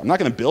faster. I'm not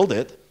going to build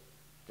it,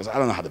 because I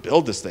don't know how to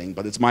build this thing,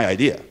 but it's my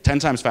idea. 10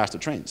 times faster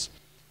trains.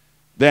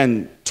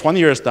 Then 20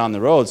 years down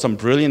the road, some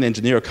brilliant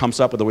engineer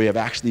comes up with a way of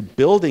actually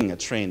building a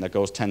train that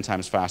goes 10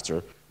 times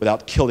faster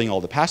without killing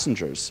all the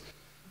passengers.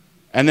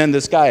 And then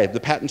this guy, the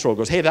patent troll,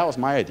 goes, hey, that was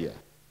my idea.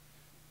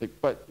 Like,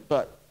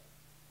 but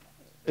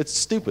it's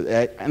stupid.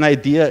 An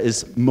idea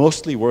is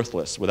mostly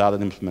worthless without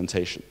an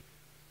implementation.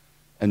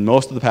 And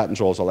most of the patent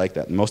trolls are like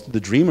that. And most of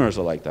the dreamers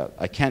are like that.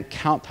 I can't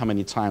count how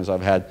many times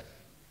I've had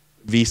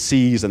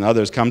VCs and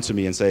others come to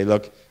me and say,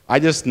 look, I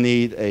just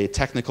need a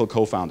technical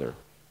co-founder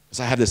because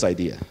I have this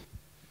idea.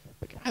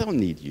 Like, I don't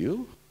need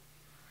you.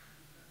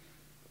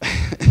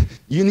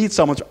 You need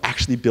someone to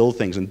actually build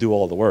things and do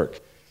all the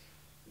work.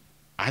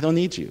 I don't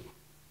need you.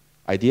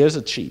 Ideas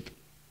are cheap.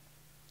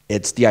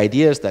 It's the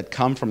ideas that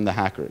come from the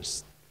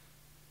hackers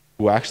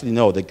who actually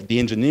know, the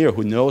engineer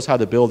who knows how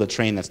to build a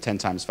train that's 10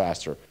 times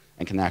faster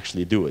and can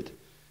actually do it.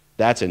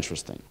 That's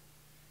interesting.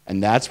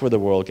 And that's where the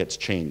world gets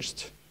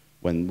changed,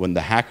 when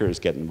the hackers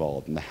get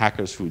involved, and the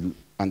hackers who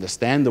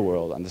understand the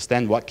world,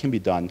 understand what can be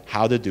done,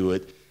 how to do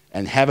it,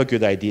 and have a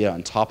good idea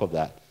on top of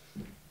that.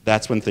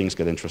 That's when things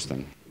get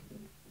interesting.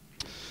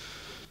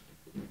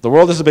 The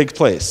world is a big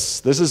place.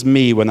 This is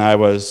me when I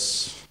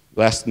was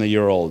less than a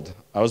year old.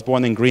 I was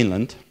born in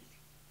Greenland,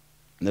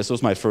 and this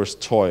was my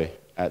first toy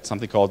at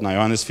something called an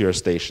ionosphere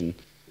station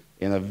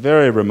in a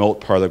very remote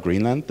part of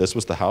Greenland. This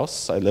was the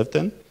house I lived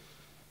in.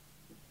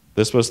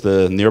 This was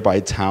the nearby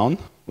town,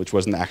 which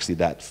wasn't actually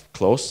that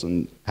close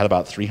and had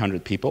about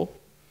 300 people.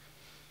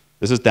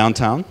 This is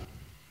downtown.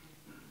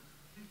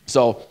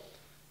 So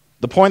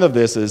the point of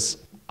this is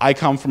I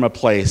come from a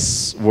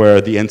place where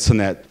the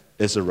internet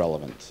is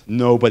irrelevant.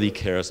 Nobody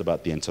cares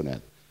about the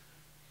internet.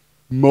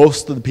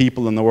 Most of the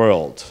people in the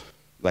world,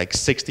 like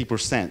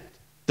 60%,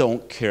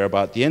 don't care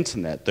about the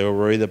internet. They're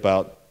worried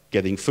about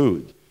getting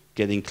food,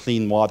 getting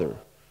clean water,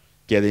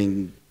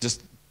 getting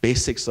just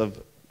basics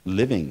of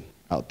living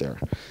out there.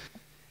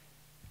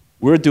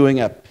 We're doing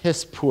a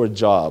piss-poor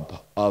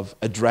job of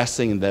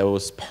addressing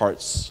those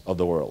parts of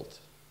the world.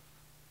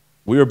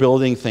 We are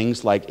building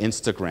things like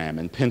Instagram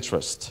and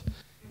Pinterest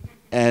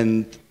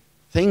and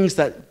things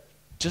that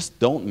just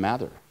don't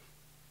matter.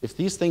 If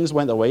these things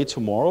went away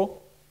tomorrow,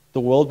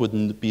 the world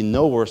would be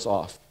no worse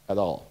off at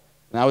all.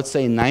 And I would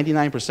say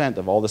 99%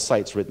 of all the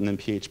sites written in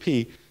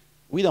PHP,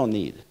 we don't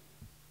need.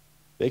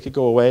 They could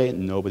go away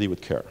and nobody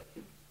would care.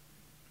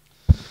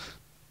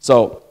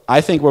 So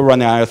I think we're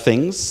running out of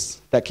things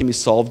that can be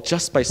solved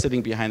just by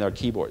sitting behind our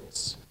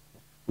keyboards.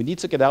 We need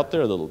to get out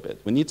there a little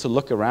bit. We need to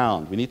look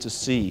around. We need to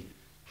see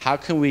how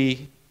can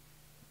we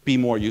be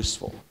more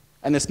useful.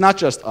 And it's not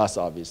just us,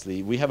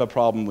 obviously. We have a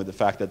problem with the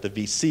fact that the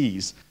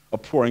VCs are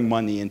pouring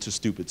money into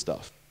stupid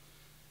stuff.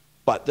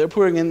 But they're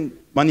pouring in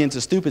money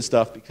into stupid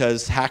stuff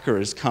because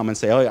hackers come and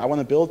say, oh, I want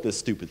to build this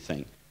stupid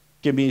thing.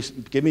 Give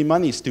me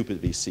money,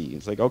 stupid VC.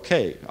 It's like,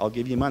 okay, I'll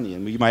give you money,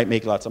 and we might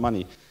make lots of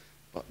money.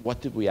 But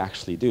what did we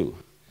actually do?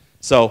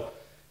 So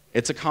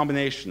it's a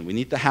combination. We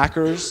need the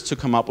hackers to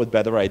come up with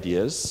better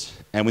ideas,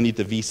 and we need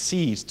the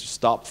VCs to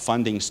stop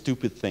funding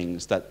stupid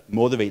things that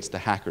motivates the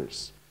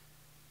hackers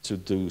to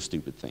do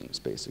stupid things,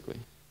 basically.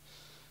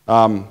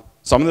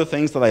 Some of the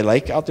things that I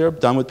like out there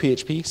done with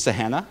PHP,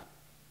 Sahana,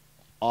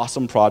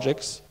 awesome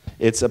projects.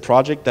 It's a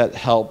project that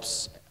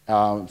helps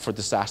for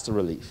disaster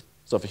relief.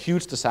 So if a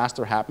huge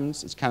disaster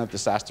happens, it's kind of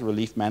disaster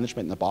relief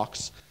management in a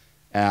box.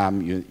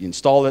 You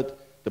install it,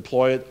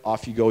 deploy it,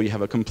 off you go. You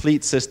have a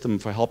complete system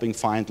for helping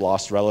find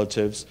lost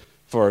relatives,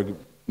 for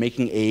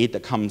making aid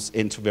that comes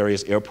into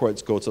various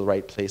airports, go to the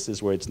right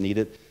places where it's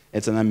needed.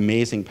 It's an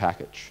amazing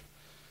package.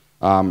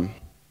 And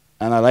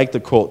I like the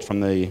quote from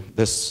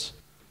this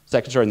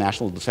Secretary of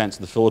National Defense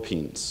of the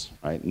Philippines,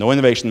 right? No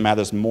innovation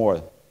matters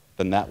more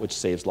than that which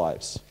saves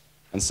lives.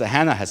 And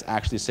Sahana has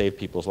actually saved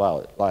people's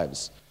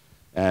lives.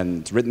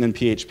 And it's written in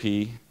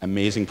PHP,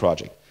 amazing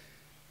project.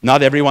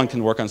 Not everyone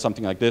can work on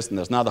something like this, and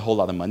there's not a whole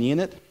lot of money in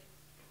it.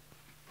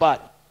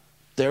 But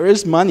there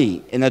is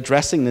money in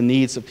addressing the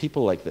needs of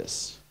people like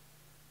this.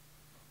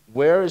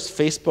 Where is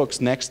Facebook's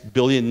next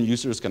billion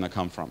users going to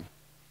come from?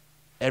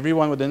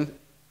 Everyone with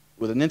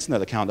an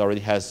internet account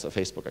already has a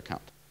Facebook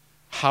account.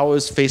 How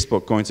is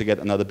Facebook going to get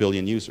another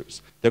billion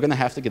users? They're going to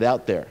have to get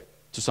out there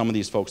to some of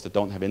these folks that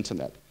don't have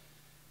internet.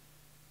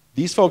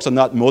 These folks are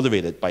not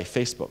motivated by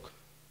Facebook.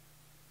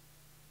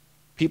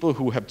 People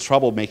who have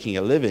trouble making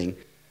a living,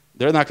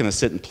 they're not going to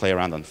sit and play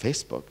around on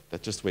Facebook.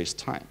 That just wastes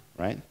time,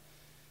 right?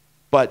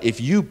 But if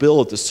you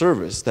build a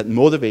service that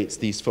motivates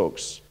these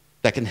folks,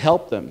 that can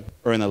help them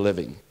earn a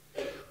living,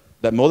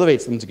 that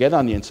motivates them to get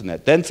on the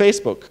internet, then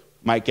Facebook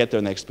might get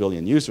their next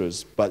billion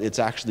users, but it's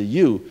actually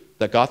you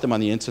that got them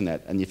on the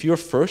internet. And if you're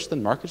first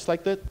in markets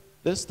like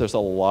this, there's a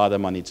lot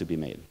of money to be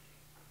made.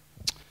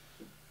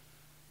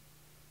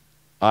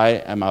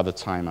 I am out of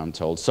time, I'm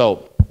told.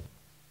 So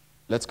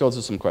let's go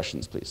to some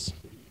questions, please.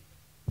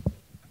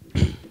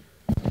 Do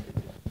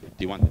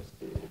you want this?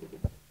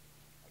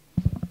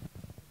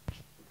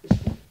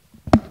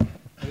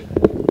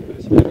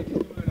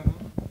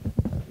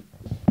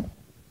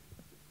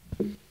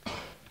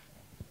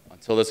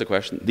 Until there's a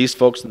question. These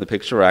folks in the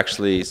picture are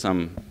actually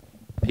some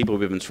people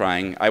we've been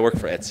trying. I work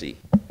for Etsy,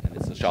 and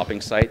it's a shopping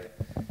site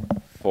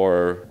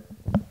for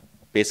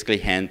basically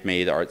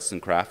handmade arts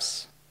and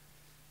crafts.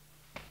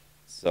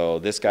 So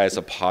this guy is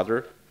a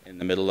potter in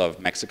the middle of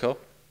Mexico,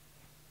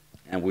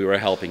 and we were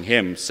helping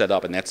him set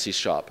up an Etsy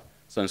shop.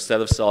 So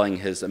instead of selling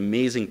his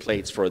amazing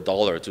plates for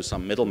 $1 to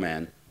some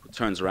middleman who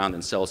turns around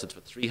and sells it for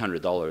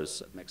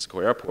 $300 at Mexico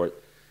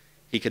Airport,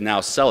 he can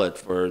now sell it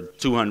for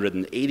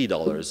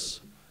 $280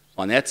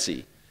 on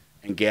Etsy,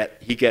 and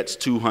he gets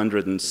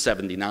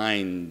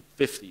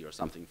 $279.50 or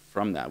something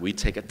from that. We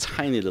take a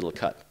tiny little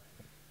cut.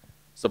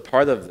 So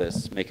part of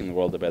this, making the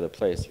world a better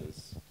place,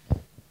 is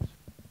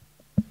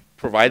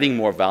providing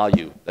more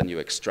value than you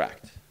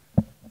extract.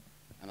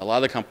 And a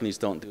lot of companies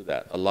don't do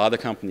that. A lot of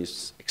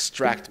companies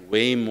extract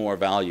way more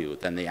value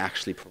than they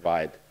actually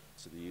provide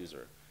to the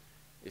user.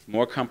 If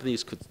more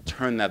companies could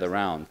turn that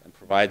around and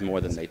provide more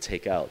than they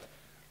take out,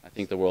 I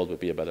think the world would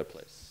be a better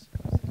place.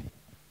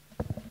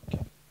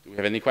 Do we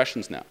have any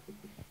questions now?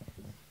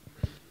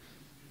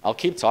 I'll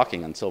keep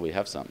talking until we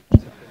have some.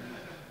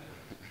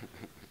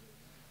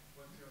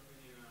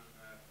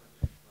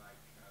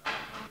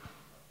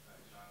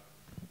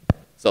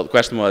 So the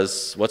question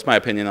was, what's my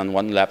opinion on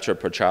one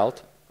laptop per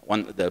child?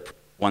 One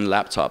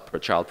laptop per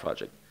child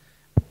project.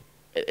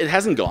 It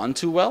hasn't gone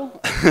too well.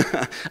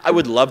 I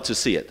would love to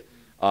see it.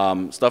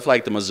 Stuff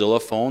like the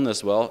Mozilla phone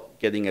as well,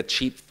 getting a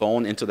cheap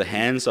phone into the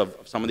hands of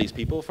some of these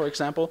people, for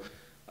example.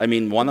 I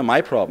mean, one of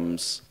my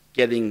problems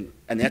getting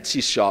an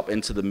Etsy shop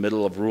into the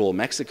middle of rural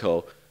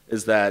Mexico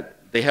is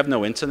that they have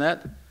no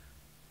internet,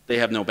 they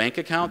have no bank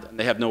account, and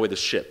they have no way to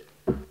ship.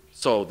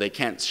 So they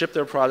can't ship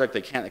their product,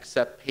 they can't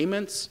accept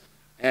payments,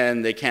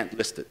 and they can't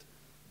list it,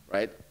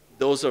 right?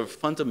 Those are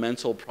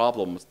fundamental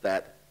problems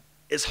that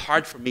is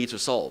hard for me to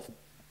solve.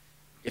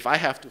 If I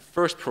have to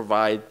first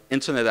provide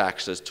internet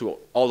access to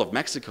all of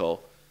Mexico,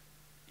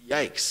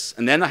 yikes.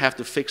 And then I have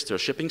to fix their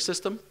shipping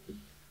system.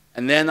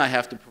 And then I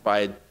have to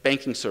provide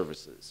banking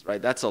services,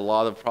 right? That's a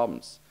lot of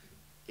problems.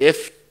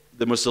 If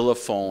the Mozilla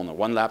phone or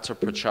one laptop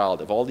per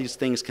child, if all these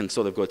things can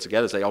sort of go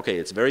together, say, okay,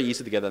 it's very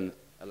easy to get a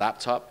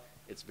laptop,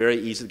 it's very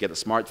easy to get a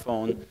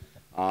smartphone,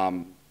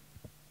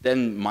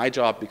 then my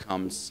job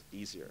becomes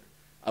easier.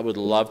 I would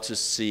love to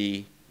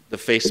see the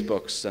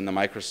Facebooks and the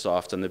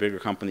Microsofts and the bigger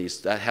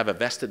companies that have a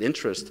vested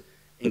interest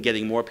in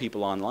getting more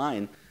people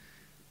online.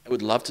 I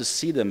would love to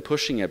see them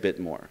pushing a bit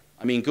more.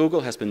 I mean,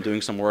 Google has been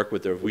doing some work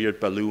with their weird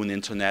balloon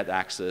internet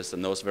access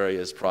and those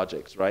various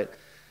projects, right?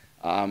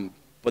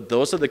 But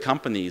those are the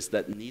companies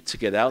that need to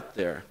get out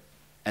there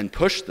and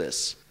push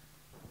this.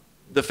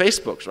 The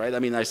Facebooks, right? I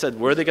mean, I said,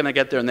 where are they going to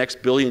get their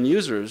next billion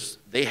users?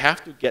 They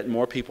have to get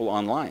more people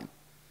online.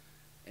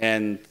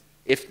 And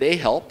if they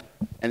help,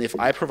 and if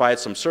I provide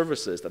some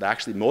services that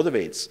actually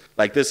motivates,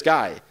 like this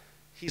guy,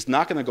 he's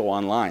not going to go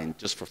online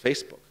just for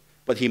Facebook,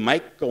 but he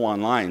might go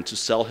online to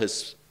sell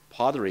his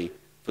pottery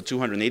for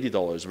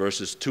 $280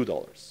 versus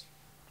 $2.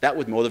 That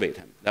would motivate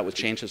him. That would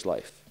change his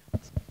life.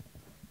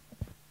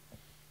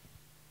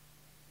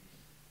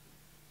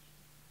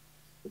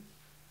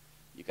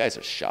 You guys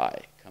are shy.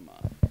 Come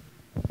on.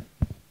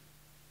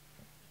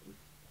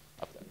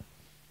 Up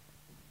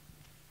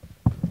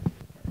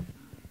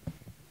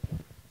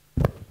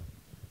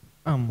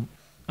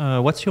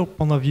there. What's your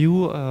point of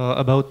view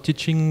about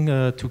teaching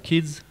to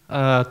kids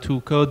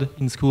to code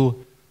in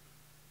school?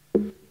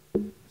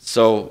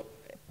 So,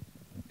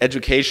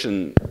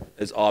 education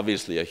is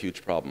obviously a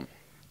huge problem.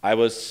 I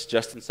was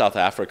just in South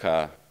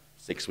Africa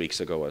 6 weeks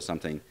ago or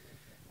something,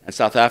 and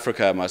South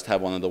Africa must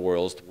have one of the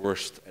world's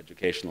worst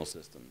educational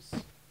systems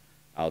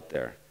out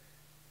there.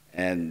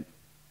 And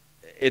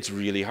it's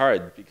really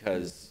hard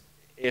because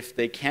if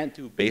they can't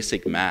do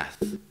basic math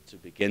to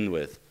begin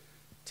with,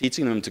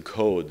 teaching them to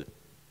code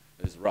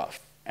is rough.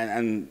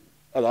 And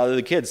a lot of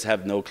the kids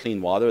have no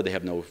clean water, they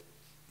have no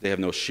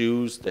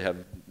shoes, they have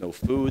no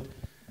food.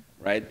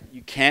 Right?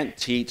 You can't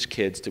teach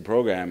kids to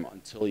program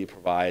until you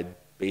provide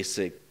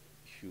basic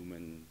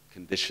human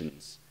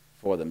conditions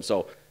for them.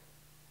 So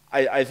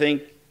I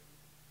think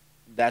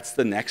that's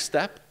the next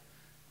step.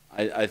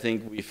 I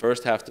think we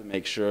first have to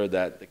make sure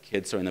that the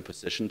kids are in a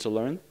position to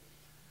learn.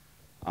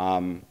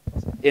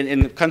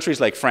 In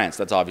countries like France,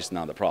 that's obviously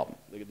not a problem.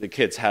 The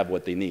kids have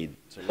what they need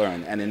to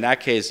learn. And in that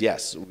case,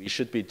 yes, we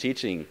should be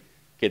teaching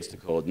kids to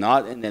code,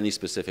 not in any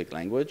specific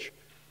language.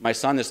 My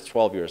son is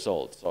 12 years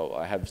old, so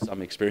I have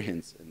some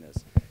experience in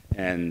this.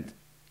 And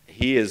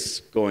he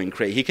is going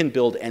crazy. He can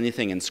build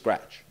anything in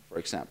Scratch, for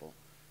example.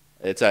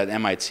 It's an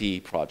MIT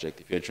project,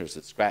 if you're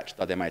interested,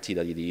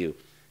 scratch.mit.edu.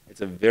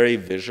 It's a very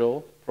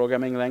visual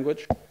programming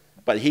language,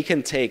 but he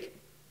can take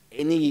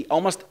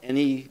almost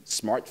any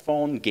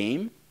smartphone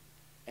game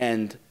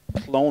and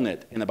clone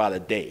it in about a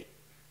day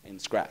in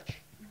Scratch,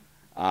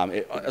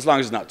 as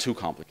long as it's not too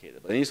complicated.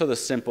 But any sort of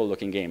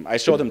simple-looking game. I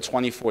showed him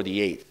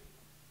 2048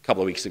 a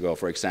couple of weeks ago,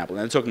 for example,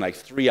 and it took him like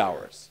 3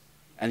 hours,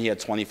 and he had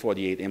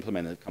 2048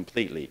 implemented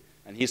completely,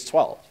 and he's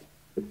 12,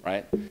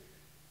 right?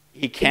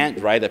 He can't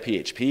write a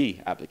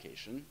PHP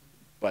application,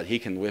 but he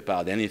can whip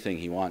out anything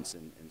he wants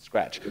in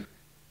Scratch.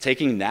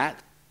 Taking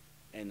that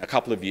in a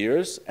couple of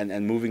years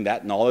and moving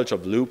that knowledge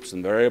of loops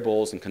and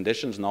variables and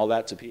conditions and all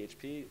that to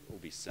PHP will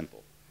be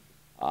simple.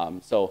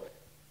 So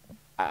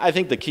I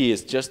think the key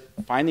is just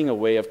finding a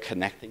way of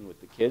connecting with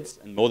the kids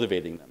and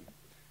motivating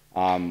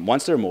them.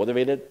 Once they're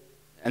motivated,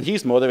 and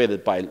he's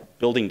motivated by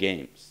building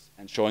games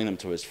and showing them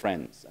to his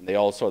friends, and they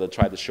all sort of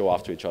try to show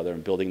off to each other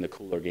and building the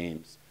cooler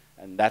games,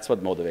 and that's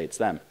what motivates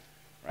them,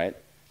 right?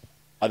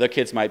 Other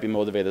kids might be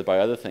motivated by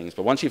other things,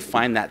 but once you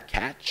find that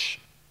catch,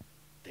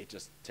 they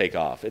just take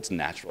off. It's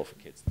natural for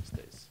kids these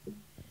days.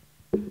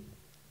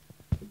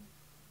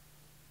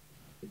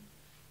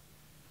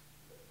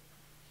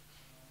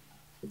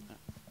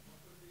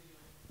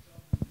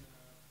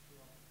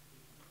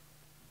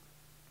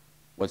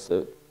 What's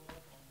the...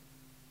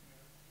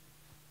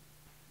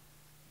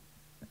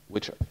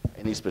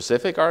 Any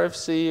specific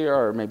RFC,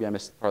 or maybe I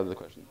missed part of the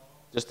question?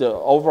 Just the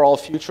overall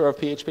future of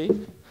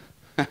PHP?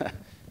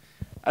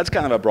 That's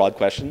kind of a broad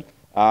question.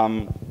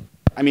 I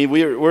mean,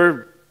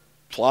 we're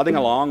plodding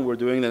along. We're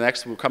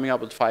coming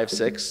up with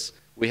 5.6.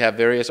 We have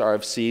various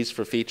RFCs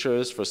for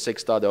features for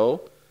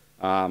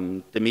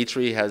 6.0.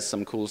 Dimitri has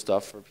some cool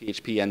stuff for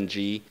PHP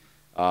NG.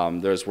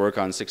 There's work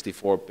on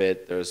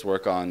 64-bit. There's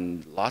work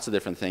on lots of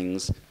different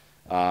things.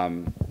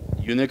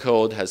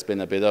 Unicode has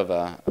been a bit of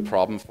a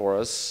problem for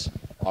us,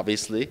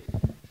 obviously,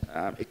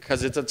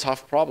 because it's a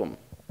tough problem.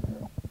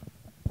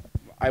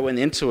 I went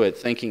into it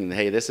thinking,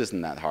 hey, this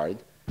isn't that hard.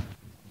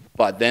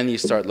 But then you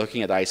start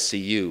looking at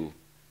ICU,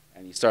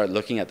 and you start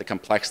looking at the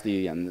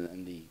complexity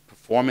and the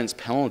performance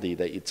penalty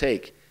that you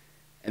take.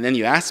 And then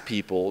you ask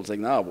people, it's like,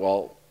 no,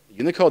 well,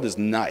 Unicode is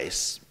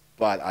nice,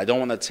 but I don't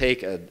want to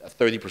take a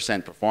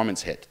 30%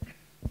 performance hit.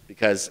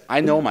 Because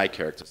I know my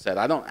character set.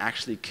 I don't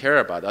actually care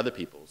about other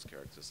people's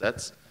character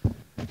sets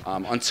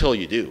until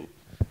you do.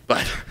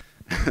 But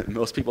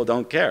most people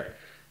don't care.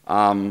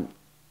 And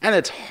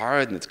it's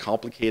hard and it's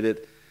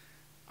complicated.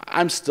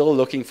 I'm still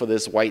looking for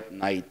this white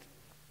knight,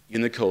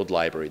 Unicode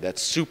library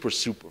that's super,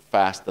 super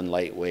fast and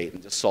lightweight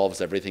and just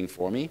solves everything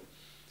for me.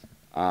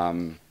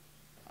 I'm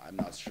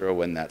not sure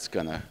when that's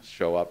going to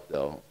show up,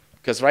 though.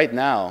 Because right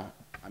now,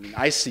 I mean,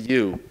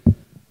 ICU,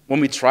 when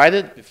we tried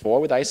it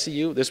before with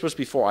ICU, this was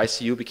before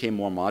ICU became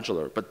more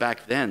modular. But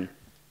back then,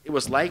 it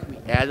was like we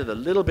added a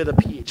little bit of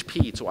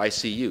PHP to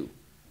ICU.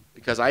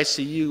 Because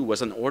ICU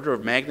was an order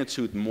of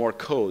magnitude more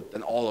code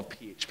than all of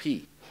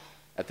PHP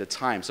at the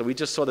time. So we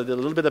just sort of did a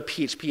little bit of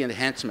PHP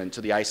enhancement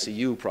to the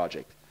ICU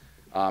project.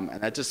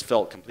 And that just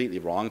felt completely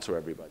wrong to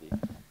everybody.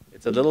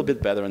 It's a little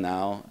bit better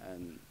now,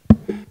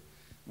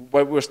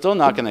 but we're still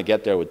not going to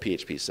get there with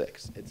PHP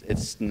 6.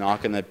 It's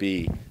not going to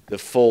be the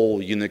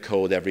full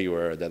Unicode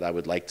everywhere that I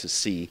would like to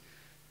see,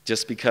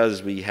 just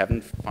because we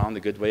haven't found a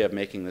good way of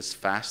making this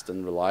fast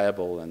and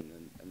reliable and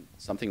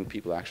something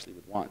people actually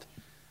would want.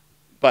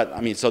 But,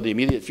 I mean, so the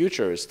immediate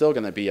future is still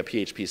going to be a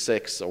PHP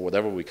 6 or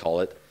whatever we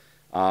call it,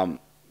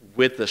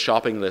 with the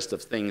shopping list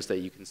of things that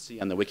you can see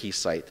on the wiki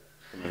site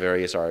from the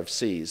various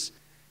RFCs.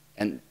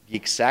 And the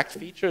exact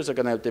features are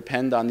going to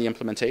depend on the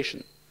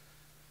implementation.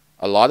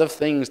 A lot of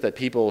things that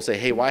people say,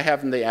 hey, why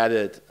haven't they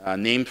added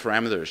name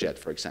parameters yet,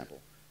 for example?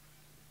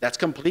 That's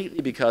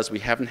completely because we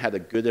haven't had a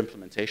good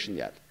implementation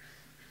yet.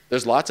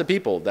 There's lots of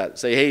people that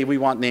say, hey, we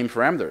want name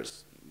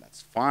parameters.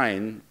 That's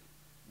fine.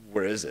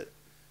 Where is it?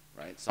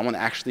 Right? Someone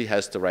actually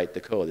has to write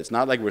the code. It's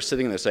not like we're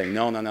sitting there saying,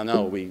 no, no, no,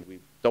 no, we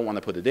don't want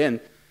to put it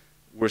in.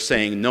 We're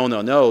saying no,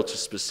 no, no to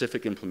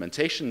specific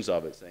implementations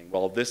of it, saying,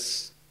 well,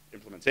 this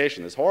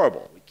implementation is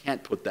horrible. We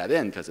can't put that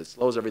in because it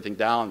slows everything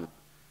down,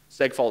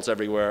 seg faults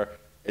everywhere,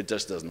 it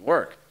just doesn't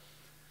work.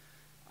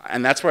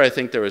 And that's where I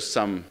think there is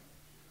some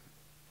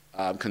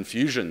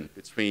confusion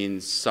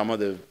between some of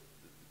the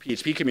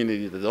PHP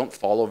community that don't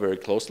follow very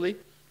closely.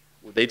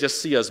 They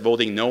just see us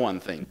voting no on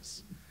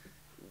things,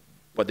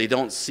 but they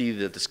don't see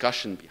the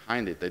discussion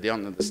behind it. They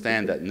don't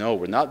understand that, no,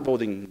 we're not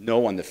voting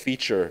no on the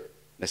feature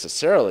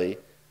necessarily,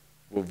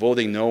 we're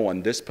voting no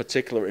on this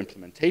particular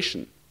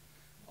implementation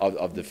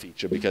of the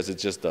feature because it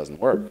just doesn't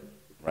work,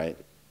 right?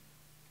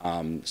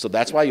 So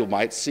that's why you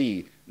might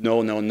see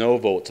no, no, no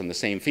votes on the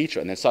same feature,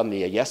 and then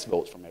suddenly a yes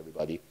vote from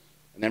everybody.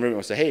 And everyone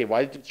will say, hey,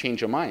 why did you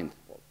change your mind?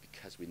 Well,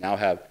 because we now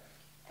have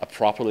a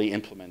properly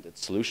implemented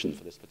solution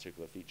for this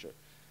particular feature.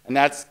 And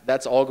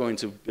that's all going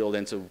to build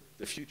into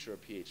the future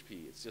of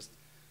PHP. It's just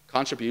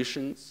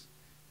contributions,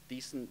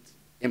 decent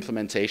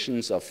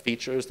implementations of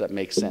features that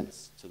make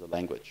sense to the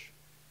language.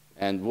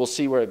 And we'll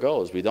see where it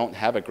goes. We don't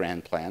have a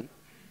grand plan.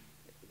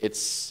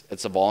 It's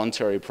a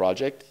voluntary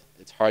project.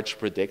 It's hard to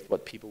predict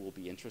what people will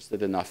be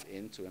interested enough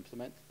in to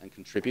implement and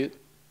contribute.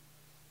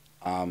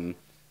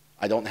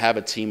 I don't have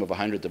a team of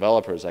 100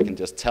 developers. I can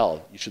just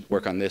tell, you should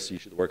work on this, you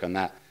should work on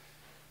that.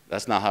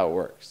 That's not how it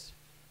works.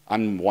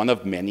 I'm one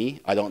of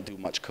many. I don't do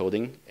much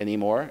coding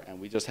anymore, and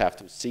we just have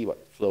to see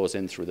what flows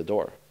in through the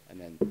door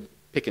and then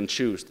pick and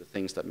choose the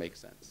things that make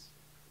sense.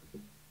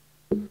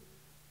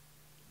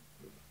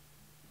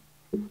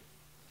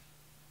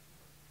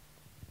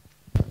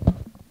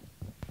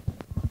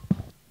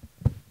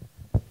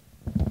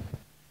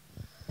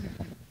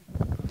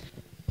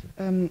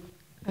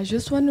 I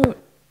just want to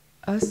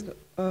ask,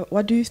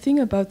 what do you think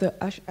about the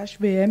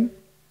HVM?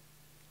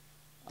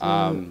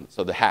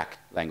 So the hack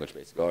language,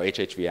 basically, or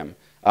HHVM.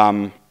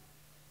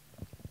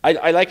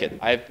 I like it.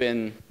 I've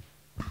been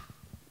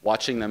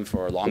watching them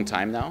for a long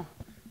time now.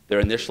 Their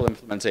initial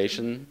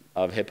implementation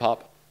of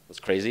hip-hop was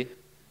crazy.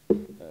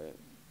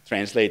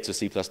 Translate to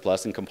C++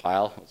 and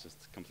compile was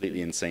just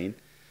completely insane.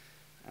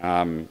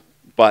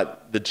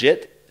 But the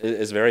JIT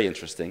is very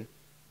interesting.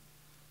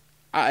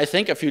 I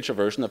think a future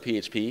version of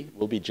PHP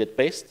will be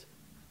JIT-based,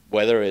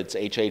 whether it's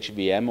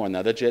HHVM or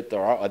another JIT. There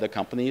are other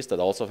companies that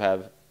also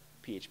have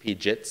PHP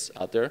JITs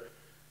out there.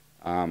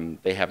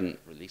 They haven't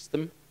released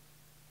them,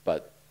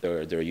 but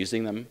they're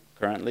using them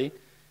currently.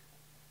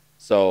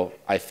 So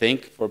I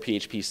think for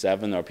PHP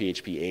 7 or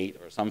PHP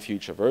 8 or some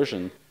future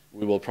version,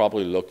 we will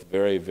probably look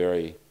very,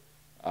 very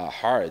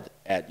hard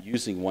at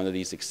using one of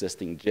these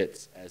existing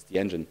JITs as the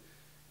engine.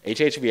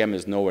 HHVM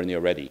is nowhere near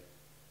ready.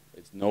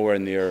 It's nowhere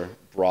near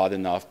broad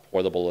enough,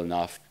 portable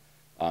enough,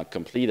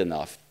 complete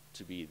enough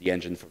to be the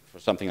engine for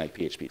something like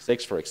PHP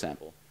 6, for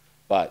example.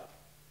 But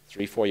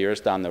 3-4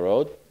 years down the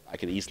road, I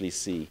could easily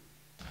see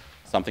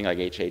something like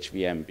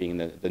HHVM being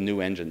the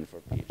new engine for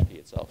PHP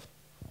itself.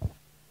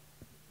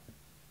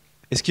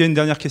 Est-ce qu'il y a une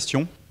dernière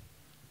question?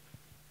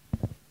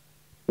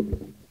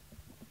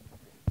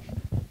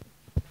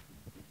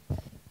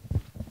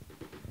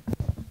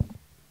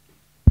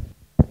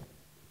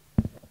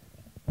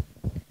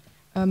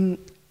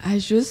 I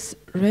just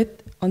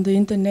read on the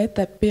internet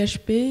that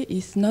PHP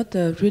is not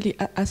a really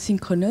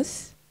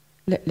asynchronous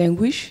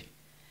language,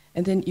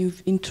 and then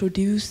you've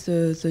introduced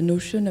the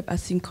notion of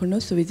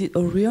asynchronous. So is it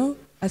a real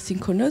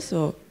asynchronous,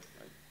 or?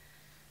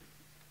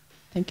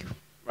 Thank you.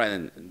 Right,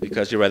 and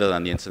because you read it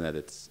on the internet,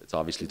 it's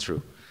obviously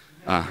true.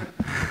 No,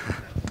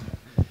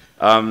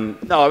 I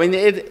mean,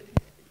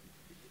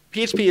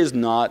 PHP is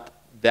not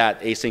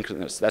that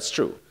asynchronous. That's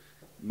true.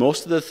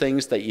 Most of the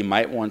things that you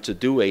might want to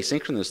do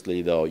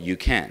asynchronously, though, you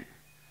can.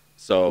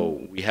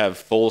 So we have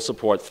full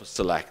support for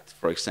select,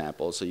 for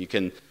example. So you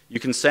can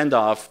send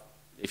off,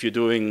 if you're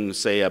doing,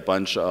 say, a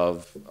bunch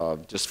of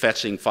just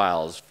fetching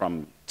files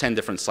from 10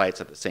 different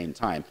sites at the same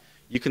time,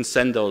 you can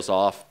send those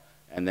off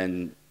and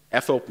then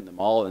fopen them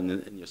all, and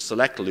in your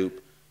select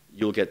loop,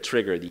 you'll get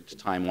triggered each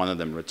time one of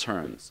them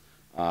returns.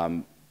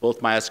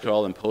 Both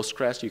MySQL and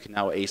Postgres, you can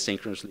now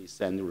asynchronously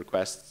send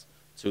requests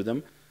to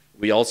them.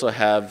 We also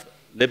have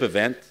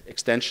libevent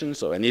extension,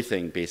 so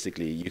anything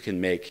basically you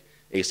can make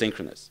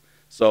asynchronous.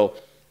 So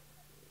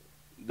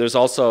there's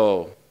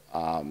also,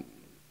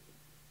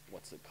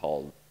 what's it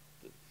called?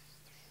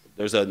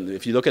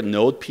 If you look at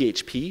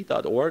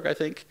nodephp.org, I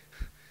think,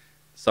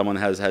 someone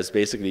has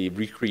basically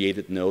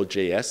recreated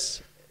Node.js,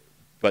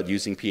 but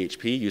using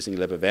PHP, using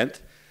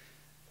libevent.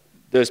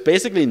 There's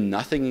basically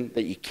nothing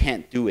that you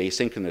can't do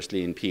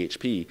asynchronously in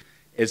PHP.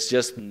 It's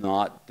just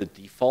not the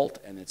default,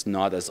 and it's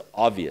not as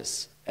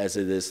obvious as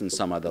it is in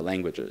some other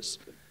languages.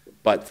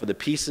 But for the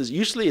pieces,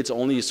 usually it's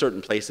only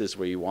certain places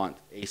where you want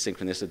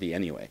asynchronicity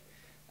anyway.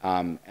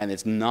 And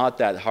it's not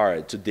that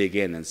hard to dig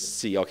in and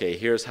see, okay,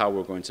 here's how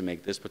we're going to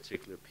make this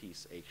particular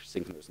piece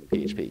asynchronous in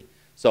PHP.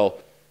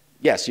 So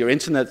yes, your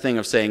internet thing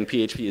of saying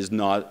PHP is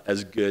not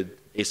as good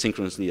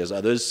asynchronously as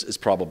others is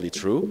probably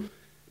true,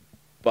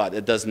 but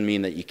it doesn't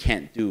mean that you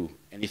can't do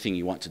anything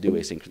you want to do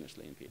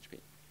asynchronously in PHP.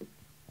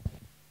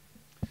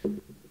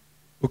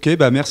 Ok,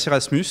 bah merci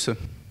Rasmus.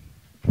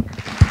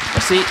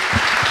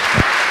 Merci.